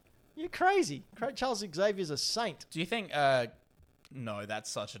about? You're crazy. Charles Xavier's a saint. Do you think... no, that's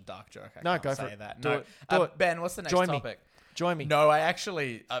such a dark joke. I No, can't go say for it. that. Do No. it. Do it. Ben, what's the next Join me. topic? Join me. No, I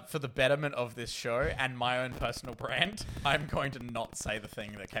actually, for the betterment of this show and my own personal brand, I'm going to not say the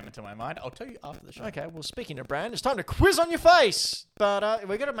thing that came into my mind. I'll tell you after the show. Okay, well, speaking of brand, it's time to quiz on your face. But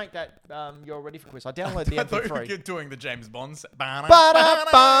we're going to make that you're ready for quiz. I downloaded the I thought you were MP3. doing the James Bond.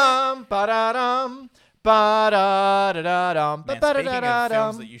 Ba-da-bum, ba-da-dum, ba-da-da-da-dum, Man, speaking of films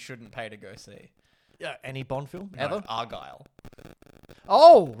ba-da-da-da-dum. that you shouldn't pay to go see. Any Bond film No, ever? Argyle.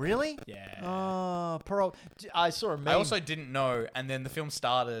 Oh, really? Yeah. Oh, poor old. I saw a meme. I also didn't know, and then the film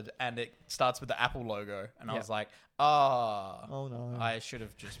started, and it starts with the Apple logo, and I Yeah. was like, Oh no. I should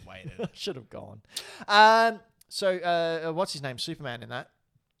have just waited. Should have gone. So, what's his name? Superman in that.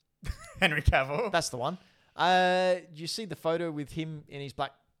 Henry Cavill. That's the one. You see the photo with him in his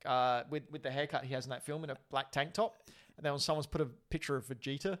black, with the haircut he has in that film in a black tank top, and then someone's put a picture of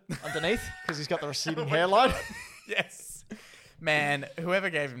Vegeta underneath because he's got the receding hairline. Yes. Man, whoever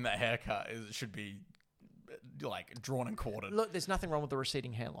gave him that haircut should be like drawn and quartered. Look, there's nothing wrong with the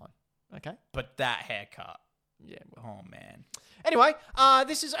receding hairline. Okay. But that haircut. Yeah. Oh man. Anyway,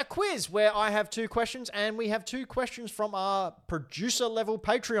 this is a quiz where I have 2 questions, and we have 2 questions from our producer-level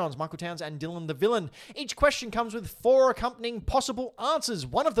Patreons, Michael Towns and Dylan the Villain. Each question comes with 4 accompanying possible answers.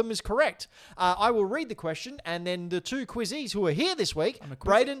 One of them is correct. I will read the question, and then the 2 quizzees who are here this week,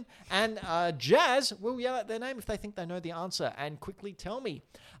 Brayden and Jazz, will yell out their name if they think they know the answer and quickly tell me.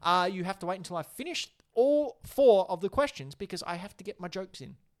 You have to wait until I finish all 4 of the questions because I have to get my jokes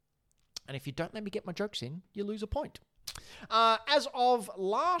in. And if you don't let me get my jokes in, you lose a point. As of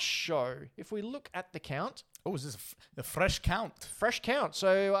last show, if we look at the count... Oh, is this the fresh count? Fresh count.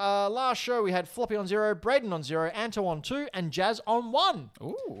 So last show we had Floppy on 0, Brayden on 0, Anto on 2, and Jazz on 1.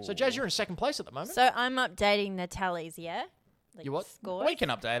 Ooh. So Jazz, you're in second place at the moment. So I'm updating the tallies, yeah? Like You what? Scores? We can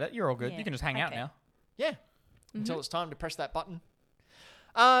update it. You're all good. Yeah. You can just hang out Okay. now. Yeah. Until it's time to press that button.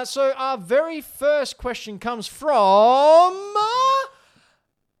 So our very first question comes from...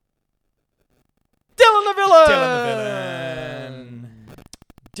 Dylan the Villain! Dylan the Villain.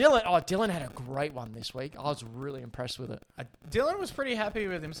 Dylan had a great one this week. I was really impressed with it. Dylan was pretty happy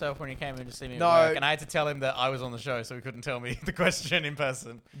with himself when he came in to see me No. at work, and I had to tell him that I was on the show, so he couldn't tell me the question in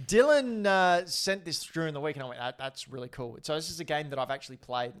person. Dylan sent this during the week, and I went, "That's really cool." So this is a game that I've actually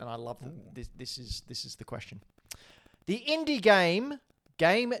played, and I love that. This is the question. The indie game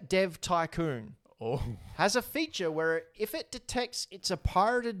Game Dev Tycoon has a feature where if it detects it's a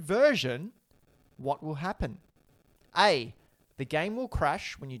pirated version, what will happen? A. The game will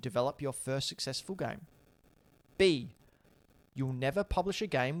crash when you develop your first successful game. B. You'll never publish a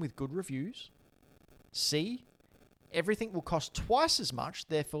game with good reviews. C. Everything will cost twice as much,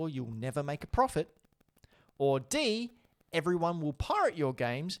 therefore you'll never make a profit. Or D. Everyone will pirate your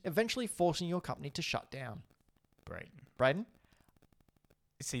games, eventually forcing your company to shut down. Brayden?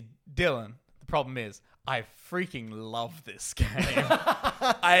 See, Dylan, the problem is, I freaking love this game.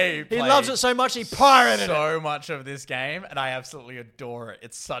 He loves it so much he pirated it. So much of this game, and I absolutely adore it.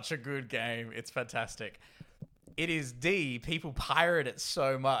 It's such a good game. It's fantastic. It is D. People pirate it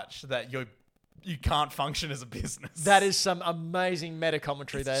so much that you can't function as a business. That is some amazing meta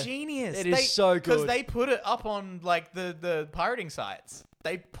commentary there. It's genius. It is so good. Because they put it up on like the pirating sites.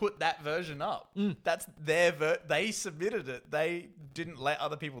 They put that version up. That's their they submitted it. They didn't let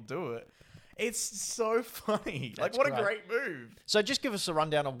other people do it. It's so funny. That's what a great. great move. So just give us a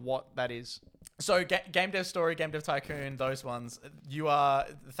rundown of what that is. So Game Dev Story, Game Dev Tycoon, those ones.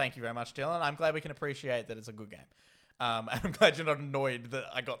 Thank you very much, Dylan. I'm glad we can appreciate that it's a good game. And I'm glad you're not annoyed that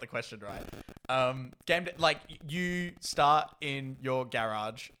I got the question right. You start in your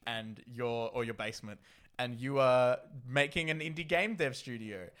garage or your basement, and you are making an indie game dev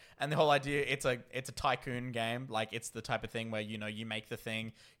studio. And the whole idea, it's a tycoon game. Like, it's the type of thing where, you make the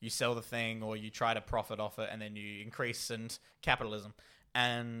thing, you sell the thing, or you try to profit off it, and then you increase capitalism.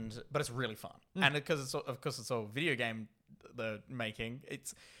 But it's really fun. And because it's all video game the making,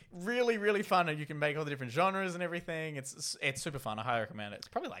 it's really, really fun, and you can make all the different genres and everything. It's super fun. I highly recommend it. It's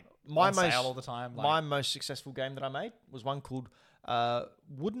probably on sale all the time. My most successful game that I made was one called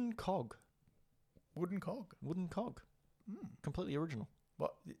Wooden Cog. Wooden Cog. Completely original.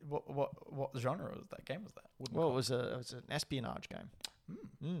 What genre was that game? Was that? It was an espionage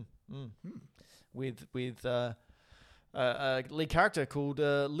game. With a lead character called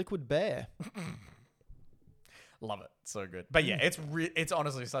Liquid Bear. Love it. So good. But yeah, it's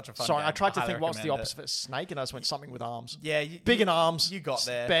honestly such a fun Sorry, game. I tried to highly think what's the recommend opposite of snake, and I just went something with arms. Yeah. Big in arms. You got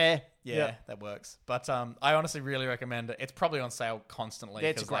there. Bear. Yeah, that works. But I honestly really recommend it. It's probably on sale constantly. Yeah,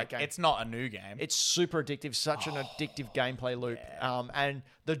 it's a great game. It's not a new game. It's super addictive. Such an addictive gameplay loop. Yeah. And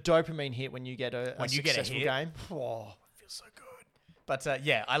the dopamine hit when you get a successful game. Oh, it feels so good. But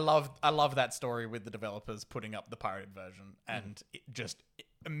I love that story with the developers putting up the pirated version and just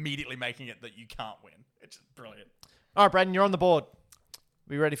immediately making it that you can't win. It's just brilliant. All right, Brayden, you're on the board.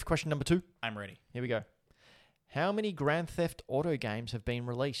 Are you ready for question number 2? I'm ready. Here we go. How many Grand Theft Auto games have been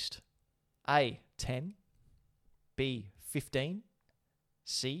released? A, 10. B, 15.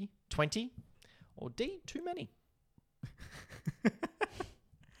 C, 20. Or D, too many?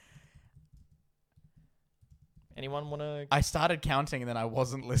 Anyone want to... I started counting and then I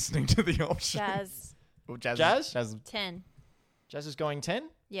wasn't listening to the options. Jazz. Well, Jazz? 10. Jazz is going 10?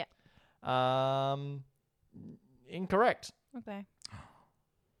 Yeah. Incorrect. Okay.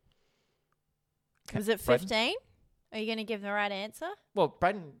 Was it 15? Are you going to give the right answer? Well,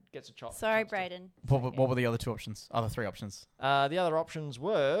 Brayden gets a chop. Sorry, Brayden. What were the other 2 options? Other 3 options? The other options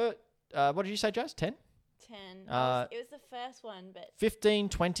were... what did you say, Jazz? 10? 10. It was the first one, but... 15,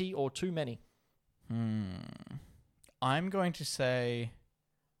 20, or too many? I'm going to say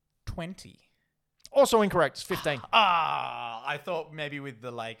 20. Also incorrect. It's 15. I thought maybe with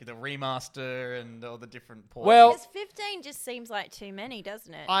the remaster and all the different ports. Well, because 15 just seems like too many,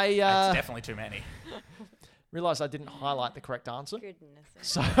 doesn't it? It's definitely too many. Realised I didn't highlight the correct answer. Goodness.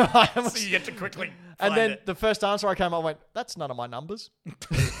 So, So you get to quickly and then it. the first answer I came up, I went, that's none of my numbers.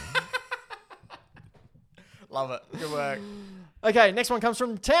 Love it. Good work. Okay, next one comes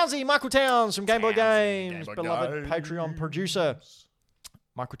from Townsy, Michael Towns from Game Boy Games, Game Boy beloved Games. Patreon producer.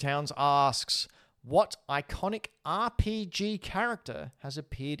 Michael Towns asks, what iconic RPG character has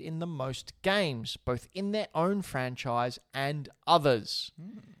appeared in the most games, both in their own franchise and others?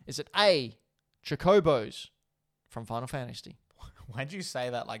 Is it A, Chocobos from Final Fantasy? Why'd you say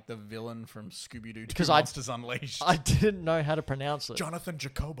that like the villain from Scooby-Doo 2 Because Monsters Unleashed? I didn't know how to pronounce it. Jonathan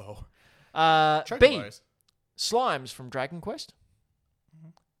Jacobo. B, Chocobos. Slimes from Dragon Quest.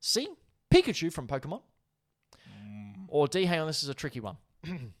 C, Pikachu from Pokemon. Or D, hang on, this is a tricky one.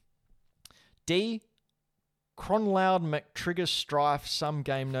 D, Cronloud McTrigger Strife, some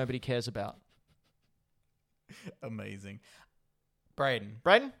game nobody cares about. Amazing.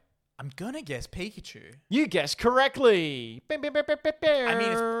 Brayden? I'm gonna guess Pikachu. You guessed correctly. I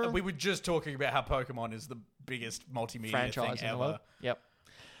mean, we were just talking about how Pokemon is the biggest multimedia franchise thing in the world. ever. Yep.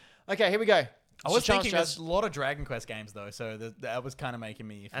 Okay, here we go. I was thinking Jazz. there's a lot of Dragon Quest games though, so that was kind of making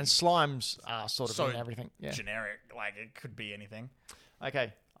me And slimes are sort of So in everything. Yeah. generic. Like it could be anything.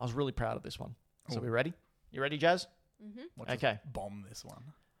 Okay, I was really proud of this one. So we ready? You ready, Jazz? We'll Okay. bomb this one.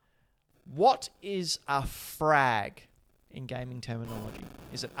 What is a frag in gaming terminology?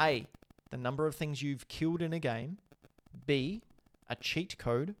 Is it A, the number of things you've killed in a game, B, a cheat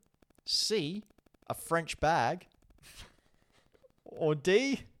code, C, a French bag, or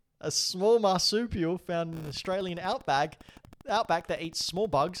D, a small marsupial found in the Australian outback that eats small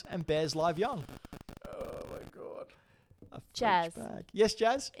bugs and bears live young? Oh my god. A French Jazz. bag. Yes,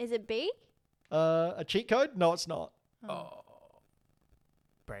 Jazz? Is it B? A cheat code? No, it's not. Oh.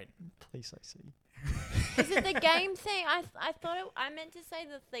 Brayden. Please say C. Is it the game thing? I thought I meant to say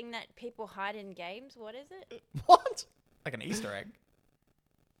the thing that people hide in games. What is it? What? Like an Easter egg.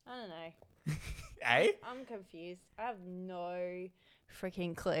 I don't know. A? I'm confused. I have no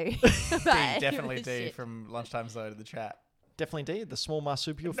freaking clue. Definitely D from Lunchtime Zone in the chat. Definitely D, the small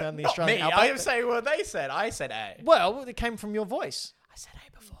marsupial found in the Not Australian me. outback. I am saying what they said. I said A. Well, it came from your voice. I said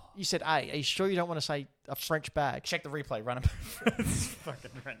A before. You said A. Are you sure you don't want to say a French bag? Check the replay. Run a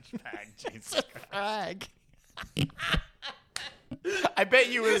fucking French bag. Jesus Christ. Frag. I bet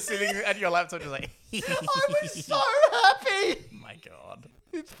you were sitting at your laptop just like. I was so happy. My God.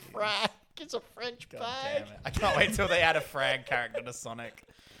 It's frag. It's a French God bag. damn it. I can't wait till they add a frag character to Sonic.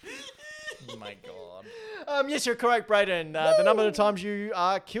 Oh my God. Yes, you're correct, Brayden. The number of times you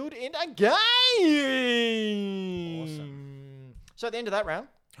are killed in a game. Awesome. So at the end of that round,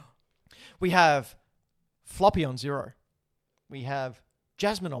 we have Floppy on 0. We have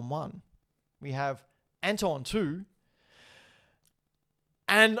Jasmine on 1. We have Anto on 2.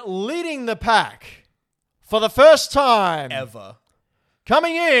 And leading the pack for the first time Ever.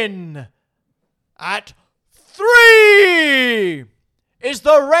 coming in at 3 is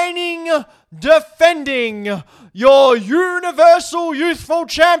the reigning, defending, your Universal Youthful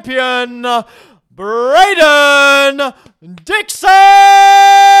Champion, Brayden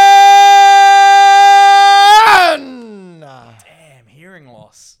Dixon! Damn, hearing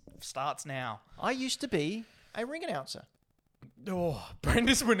loss starts now. I used to be a ring announcer. Oh,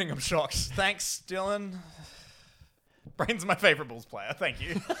 Brenda's winning. I'm shocked. Thanks, Dylan. Brain's my favourite Bulls player. Thank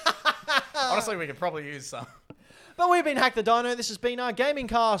you. Honestly, we could probably use some. But we've been Hack the Dino. This has been our Gaming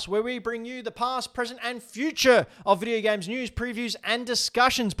Cast, where we bring you the past, present, and future of video games news, previews, and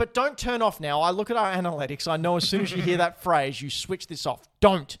discussions. But don't turn off now. I look at our analytics. I know as soon as you hear that phrase, you switch this off.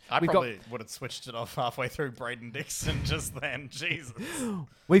 Don't. I probably would have switched it off halfway through Brayden Dixon just then. Jesus.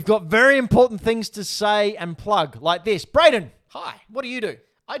 We've got very important things to say and plug, like this. Brayden, hi. What do you do?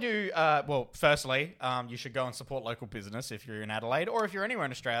 I do, well, firstly, you should go and support local business if you're in Adelaide, or if you're anywhere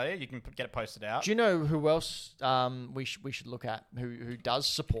in Australia, you can get it posted out. Do you know who else we should look at who does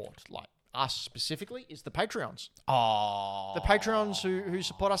support, like us specifically, is the Patreons. Oh. The Patreons who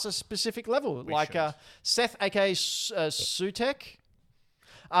support us at a specific level, like Seth, aka Sutek,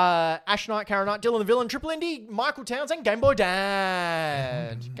 Ash Knight, Karen Knight, Dylan the Villain, Triple Indy, Michael Townsend, Game Boy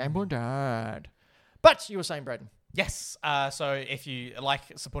Dad. Game Boy Dad. But you were saying, Braden. Yes. So if you like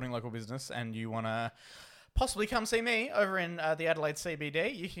supporting local business and you want to possibly come see me over in the Adelaide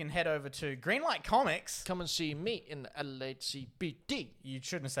CBD, you can head over to Greenlight Comics. Come and see me in the Adelaide CBD. You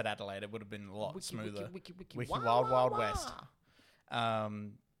shouldn't have said Adelaide. It would have been a lot smoother. Wiki, Wild Wild West.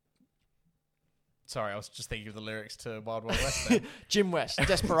 Sorry, I was just thinking of the lyrics to Wild Wild West there. Jim West,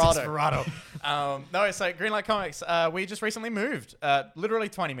 Desperado. Desperado. No, so Greenlight Comics, we just recently moved, literally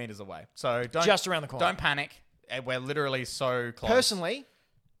 20 meters away. So don't Just around the corner. Don't panic. We're literally so close. Personally,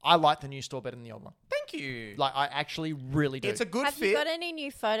 I like the new store better than the old one. Thank you. Like, I actually really do. It's a good Have fit. you got any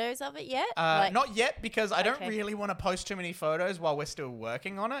new photos of it yet? Not yet, because I don't Okay. really want to post too many photos while we're still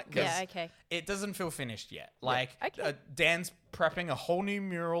working on it. 'Cause Yeah, okay. it doesn't feel finished yet. Like, Okay. Dan's prepping a whole new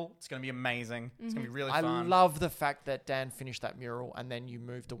mural. It's going to be amazing. It's going to be really I fun. love the fact that Dan finished that mural and then you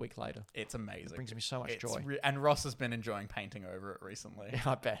moved a week later. It's amazing. It brings me so much joy. And Ross has been enjoying painting over it recently.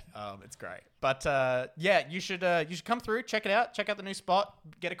 I bet. It's great. But yeah, you should come through, check it out, check out the new spot,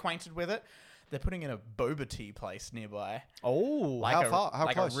 get acquainted with it. They're putting in a boba tea place nearby. Oh, how far? How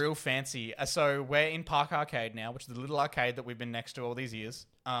close? A real fancy. So we're in Park Arcade now, which is the little arcade that we've been next to all these years.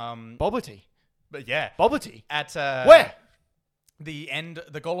 Boba tea. But yeah, Boba tea. at Where? the end,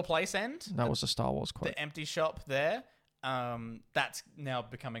 the Gawler Place end, That was a Star Wars quote. the empty shop there. That's now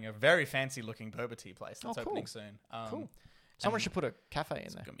becoming a very fancy looking boba tea place that's Oh, cool. opening soon. Cool. Someone And should put a cafe in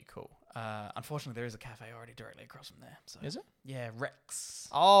It's there. gonna be cool. Unfortunately, there is a cafe already directly across from there. So Is it? Yeah, Rex.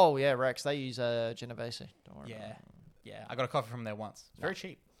 Oh yeah, Rex. They use Genovese. Don't worry. About Yeah, it. yeah. I got a coffee from there once. It's very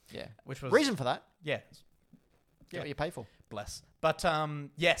cheap. Yeah. Which was Reason for that. Yeah. Get what you pay for. Bless. But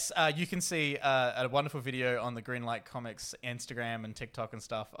yes, you can see a wonderful video on the Greenlight Comics Instagram and TikTok and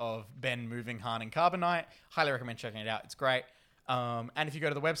stuff of Ben moving Han in Carbonite. Highly recommend checking it out. It's great. And if you go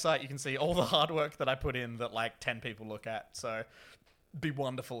to the website, you can see all the hard work that I put in that like 10 people look at. So it'd be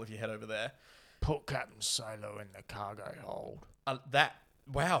wonderful if you head over there. Put Captain Solo in the cargo hold.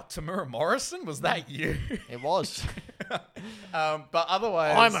 Wow, Tamura Morrison, was that you? It was. But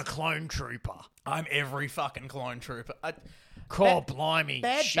otherwise, I'm a clone trooper. I'm every fucking clone trooper. Blimey.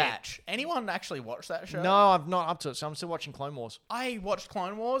 Bad shit. Batch. Anyone actually watch that show? No, I'm not up to it. So I'm still watching Clone Wars. I watched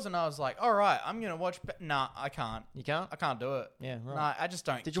Clone Wars and I was like, all right, I'm going to watch... Nah, I can't. You can't? I can't do it. Yeah, right. Nah, I just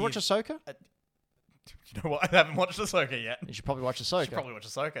don't. Did you watch Ahsoka? You know what? I haven't watched Ahsoka yet. You should probably watch I Ahsoka. should probably watch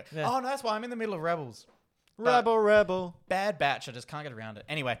Ahsoka. Yeah. Oh, no, that's why I'm in the middle of Rebels. Rebel. Bad Batch. I just can't get around it.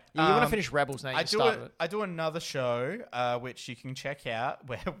 Anyway. Yeah, you want to finish Rebels now. You started it. I do another show, which you can check out,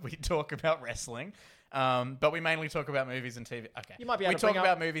 where we talk about wrestling. But we mainly talk about movies and TV. Okay. You might be we able to talk bring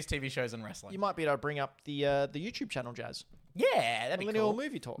about up, movies, TV shows, and wrestling. You might be able to bring up the YouTube channel, Jazz. Yeah, that'd be Millennial cool.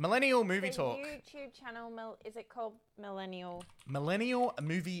 Movie Talk. Millennial Movie The Talk. YouTube channel, is it called Millennial? Millennial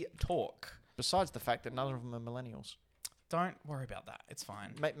Movie Talk. Besides the fact that none of them are millennials. Don't worry about that. It's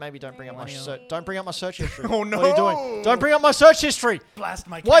fine. Maybe don't bring up my Millennial. don't bring up my search history. Oh, no. What are you doing? Don't bring up my search history. Blast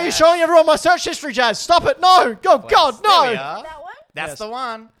my Why are you cat. showing everyone my search history, Jazz? Stop it! No! Oh God, There we no! are. That one? That's Yes. the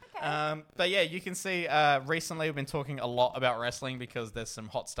one. Okay. But yeah, you can see recently we've been talking a lot about wrestling because there's some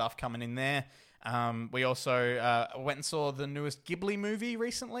hot stuff coming in there. We also went and saw the newest Ghibli movie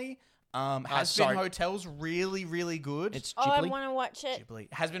recently. Has Been Hotel's really, really good. It's Oh, I Ghibli. want to watch it. Ghibli.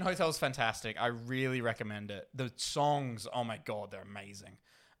 Has Been Hotel's fantastic. I really recommend it. The songs, oh my God, they're amazing.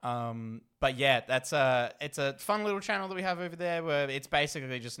 But yeah, it's a fun little channel that we have over there where it's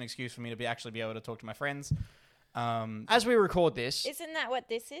basically just an excuse for me to actually be able to talk to my friends. As we record this, Isn't that what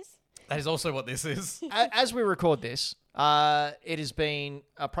this is? That is also what this is. as we record this, it has been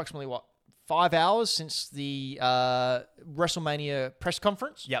approximately 5 hours since the WrestleMania press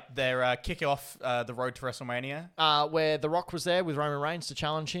conference. Yep, they're kicking off the road to WrestleMania. Where The Rock was there with Roman Reigns to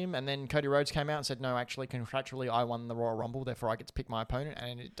challenge him, and then Cody Rhodes came out and said, "No, actually, contractually, I won the Royal Rumble, therefore I get to pick my opponent,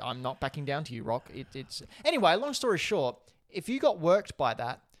 and I'm not backing down to you, Rock." It's anyway. Long story short, if you got worked by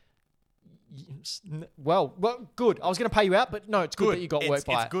that, well, good. I was going to pay you out, but no, it's good that you got worked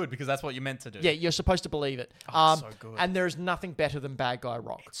by it. It's good because that's what you're meant to do. Yeah, you're supposed to believe it. Oh, it's so good. And there is nothing better than Bad Guy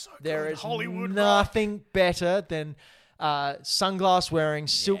Rock. It's so There good. is Hollywood nothing better than sunglass wearing,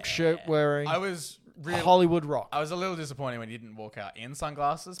 silk shirt wearing, I was Hollywood Rock. I was a little disappointed when he didn't walk out in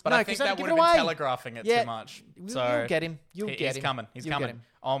sunglasses, but No, I think 'cause that that'd would give have it been away. telegraphing it Yeah, too much. You'll get him. You'll get him. He's coming. He's You'll coming. get him.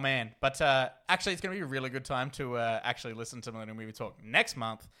 Oh man! But actually, it's going to be a really good time to actually listen to Millennial Movie Talk next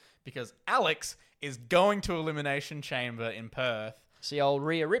month because Alex is going to Elimination Chamber in Perth. See old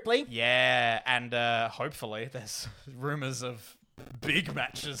Rhea Ripley. Yeah, and hopefully there's rumors of big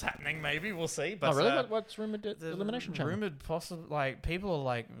matches happening. Maybe we'll see. But Oh, really? What's rumored at Elimination Chamber? Rumored, possible. Like people are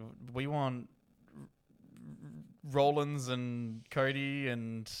like, we want Rollins and Cody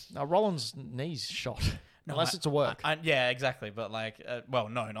and Now, Rollins' knee's shot. No, Unless it's a work. yeah, exactly. But like, well,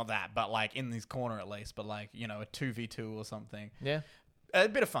 no, not that. But like in his corner at least. But like, you know, a 2v2 or something. Yeah. A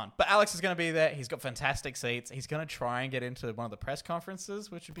bit of fun. But Alex is going to be there. He's got fantastic seats. He's going to try and get into one of the press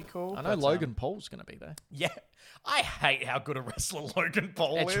conferences, which would be cool. I know But, Logan Paul's going to be there. Yeah, I hate how good a wrestler Logan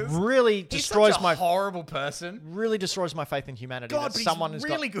Paul It is. really He's destroys such a my horrible person. really destroys my faith in humanity. God, that but someone he's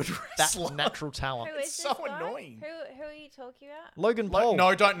has really got good that wrestler. natural talent. Who It's is so this guy? annoying. Who are you talking about? Logan Paul.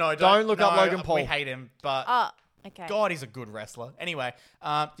 No, don't look up Logan Paul. We hate him, but Oh, okay. God, he's a good wrestler. Anyway,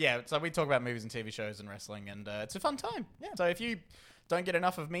 yeah, so we talk about movies and TV shows and wrestling, and it's a fun time. Yeah. So if you don't get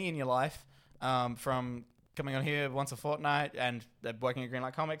enough of me in your life from coming on here once a fortnight and working at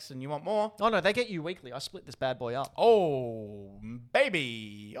Greenlight Comics and you want more, Oh, no, they get you weekly. I split this bad boy up. oh,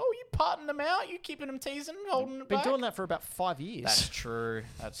 baby. Oh, you parting them out? You keeping them teasing, holding it Been back? doing that for about 5 years. That's true.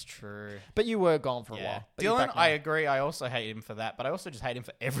 That's true. But you were gone for a Yeah. while. But you're Dylan, back now. I agree. I also hate him for that, but I also just hate him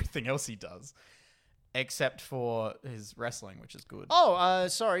for everything else he does. Except for his wrestling, which is good. Oh,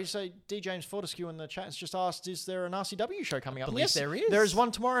 sorry. So D. James Fortescue in the chat has just asked, is there an RCW show coming up? believe Yes, there is. There is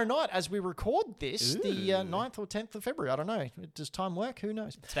one tomorrow night as we record this, the Ooh. 9th or 10th of February. I don't know. Does time work? Who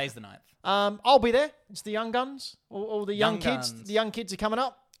knows? Today's the 9th. I'll be there. It's the Young Guns. All the young Young kids. Guns. The young kids are coming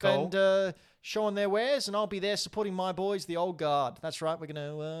up Cool. and showing their wares, and I'll be there supporting my boys, the old guard. That's right. We're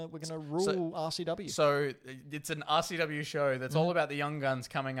gonna rule RCW. So it's an RCW show that's all about the young guns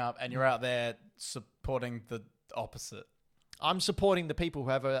coming up, and you're out there supporting the opposite. I'm supporting the people who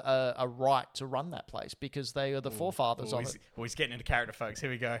have a right to run that place because they are the forefathers of it. He's getting into character, folks. Here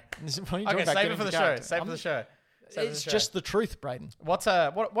we go. What are you talking Okay, about save getting it for the into show. character? Save it for the show. It's just the truth, Brayden. What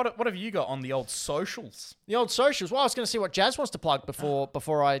have you got on the old socials? The old socials. Well, I was going to see what Jazz wants to plug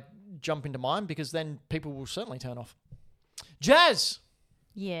before I jump into mine, because then people will certainly turn off. Jazz,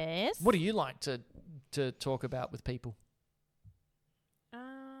 Yes. what do you like to talk about with people?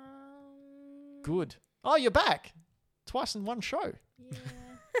 Good. Oh, you're back. Twice in one show. Yeah.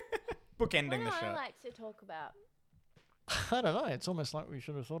 Bookending What the do show. I like to talk about? I don't know. It's almost like we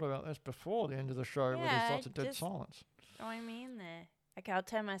should have thought about this before the end of the show with Yeah, these lots of dead just- silence. Throwing me in there. Okay, I'll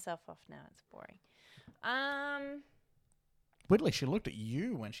turn myself off now. It's boring. Weirdly, she looked at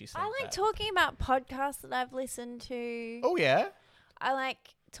you when she said I like that. talking about podcasts that I've listened to. Oh, yeah? I like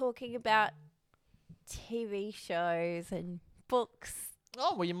talking about TV shows and books.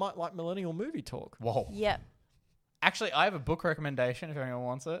 Oh, well, you might like Millennial Movie Talk. Whoa. Yep. Actually, I have a book recommendation if anyone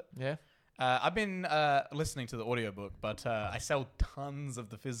wants it. Yeah. I've been listening to the audiobook, but I sell tons of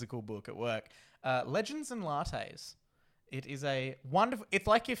the physical book at work. Legends and Lattes. It is a wonderful... It's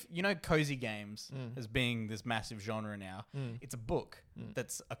like if, cozy games as being this massive genre now. It's a book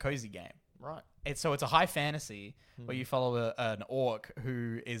that's a cozy game. Right. It's a high fantasy where you follow an orc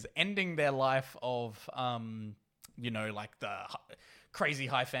who is ending their life of, like the crazy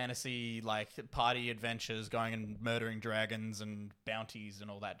high fantasy, like party adventures, going and murdering dragons and bounties and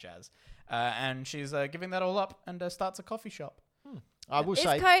all that jazz. And she's giving that all up and starts a coffee shop. I will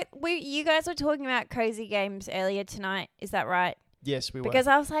say... you guys were talking about cozy games earlier tonight. Is that right? Yes, we were. Because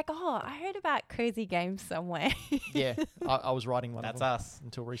I was like, I heard about cozy games somewhere. Yeah, I was writing one That's of them. us.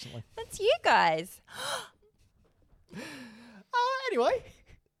 Until recently. That's you guys. Anyway,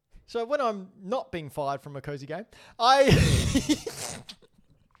 so when I'm not being fired from a cozy game, I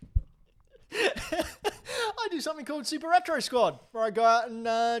do something called Super Retro Squad, where I go out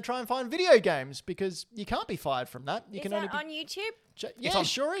and try and find video games, because you can't be fired from that. You Is can that only be... on YouTube? Yeah, it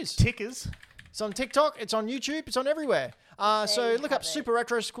sure is. Tickers. It's on TikTok, it's on YouTube, it's on everywhere. So you look have up it. Super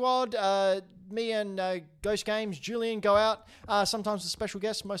Retro Squad. Me and Ghost Games, Julian, go out. Sometimes with special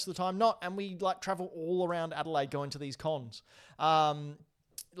guests, most of the time not. And we travel all around Adelaide going to these cons.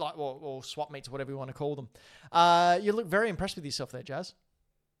 Or swap meets, whatever you want to call them. You look very impressed with yourself there, Jazz.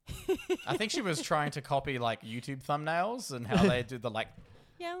 I think she was trying to copy YouTube thumbnails and how they do the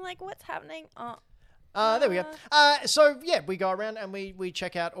Yeah, I'm like, what's happening? Oh, There we go. So yeah, we go around and we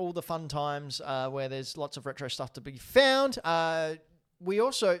check out all the fun times where there's lots of retro stuff to be found. We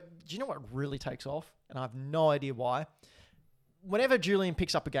also, do you know what really takes off? And I have no idea why. Whenever Julian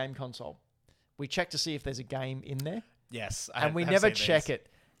picks up a game console, we check to see if there's a game in there. Yes. And we never check it.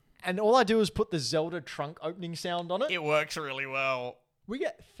 And all I do is put the Zelda trunk opening sound on it. It works really well. We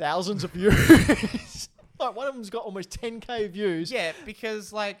get thousands of views. One of them's got almost 10k views. Yeah,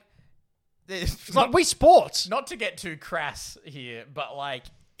 because It's like Wii Sports. not to get too crass here, but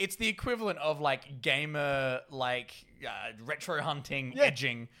it's the equivalent of gamer retro hunting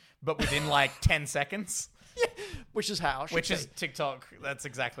edging, but within 10 seconds. Which is how. Which is TikTok. That's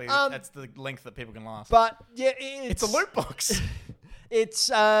exactly that's the length that people can last. But yeah, it's a loot box.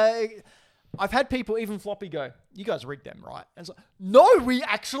 It's I've had people, even Floppy, go, "You guys rigged them, right?" And it's like, no, we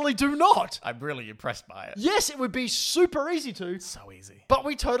actually do not. I'm really impressed by it. Yes, it would be super easy to, So easy. but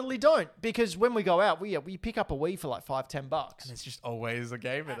we totally don't, because when we go out, we pick up a Wii for $5-10. It's just always a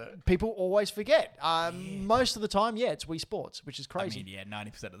game in it. People always forget. Most of the time, it's Wii Sports, which is crazy.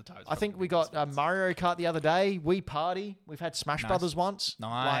 90% of the time. I think we got Mario Kart the other day, Wii Party. We've had Smash Brothers once.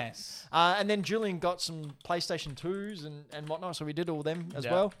 Nice. And then Julian got some PlayStation 2s and whatnot, so we did all them as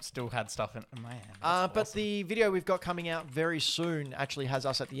well. Still had stuff in my hand. But the video we've got coming out very soon actually has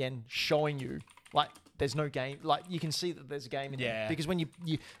us at the end showing you, there's no game. You can see that there's a game in there. Because when you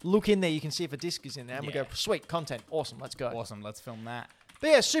look in there, you can see if a disc is in there. And we go, sweet, content. Awesome, let's go. Awesome, let's film that. But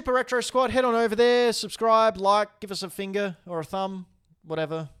yeah, Super Retro Squad, head on over there, subscribe, give us a finger or a thumb,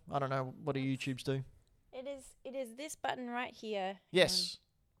 whatever. I don't know. What do YouTubes do? It is this button right here. Yes,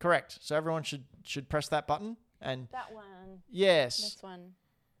 correct. So everyone should press that button. And That one. yes. This one.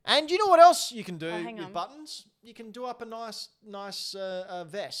 And you know what else you can do hang with on. buttons? You can do up a nice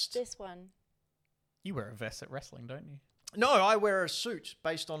vest. This one. You wear a vest at wrestling, don't you? No, I wear a suit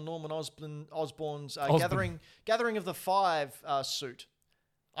based on Norman Osborn's Gathering of the Five suit.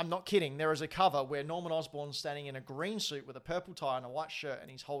 I'm not kidding. There is a cover where Norman Osborn's standing in a green suit with a purple tie and a white shirt,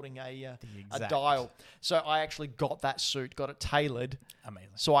 and he's holding a dial. So I actually got that suit, got it tailored.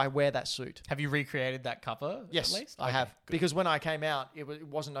 Amazing. So I wear that suit. Have you recreated that cover? Yes, at least? I Okay, have. good. Because when I came out, it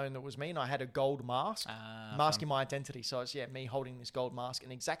wasn't known that it was me, and I had a gold mask, masking my identity. So it's me holding this gold mask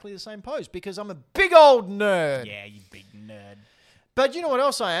in exactly the same pose, because I'm a big old nerd. Yeah, you big nerd. Nerd. But you know what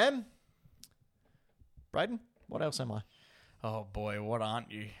else I am? Brayden, what else am I? Oh boy, what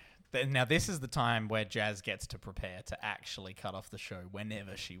aren't you? Now this is the time where Jazz gets to prepare to actually cut off the show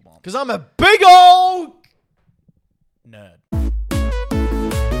whenever she wants. Because I'm a big old Nerd.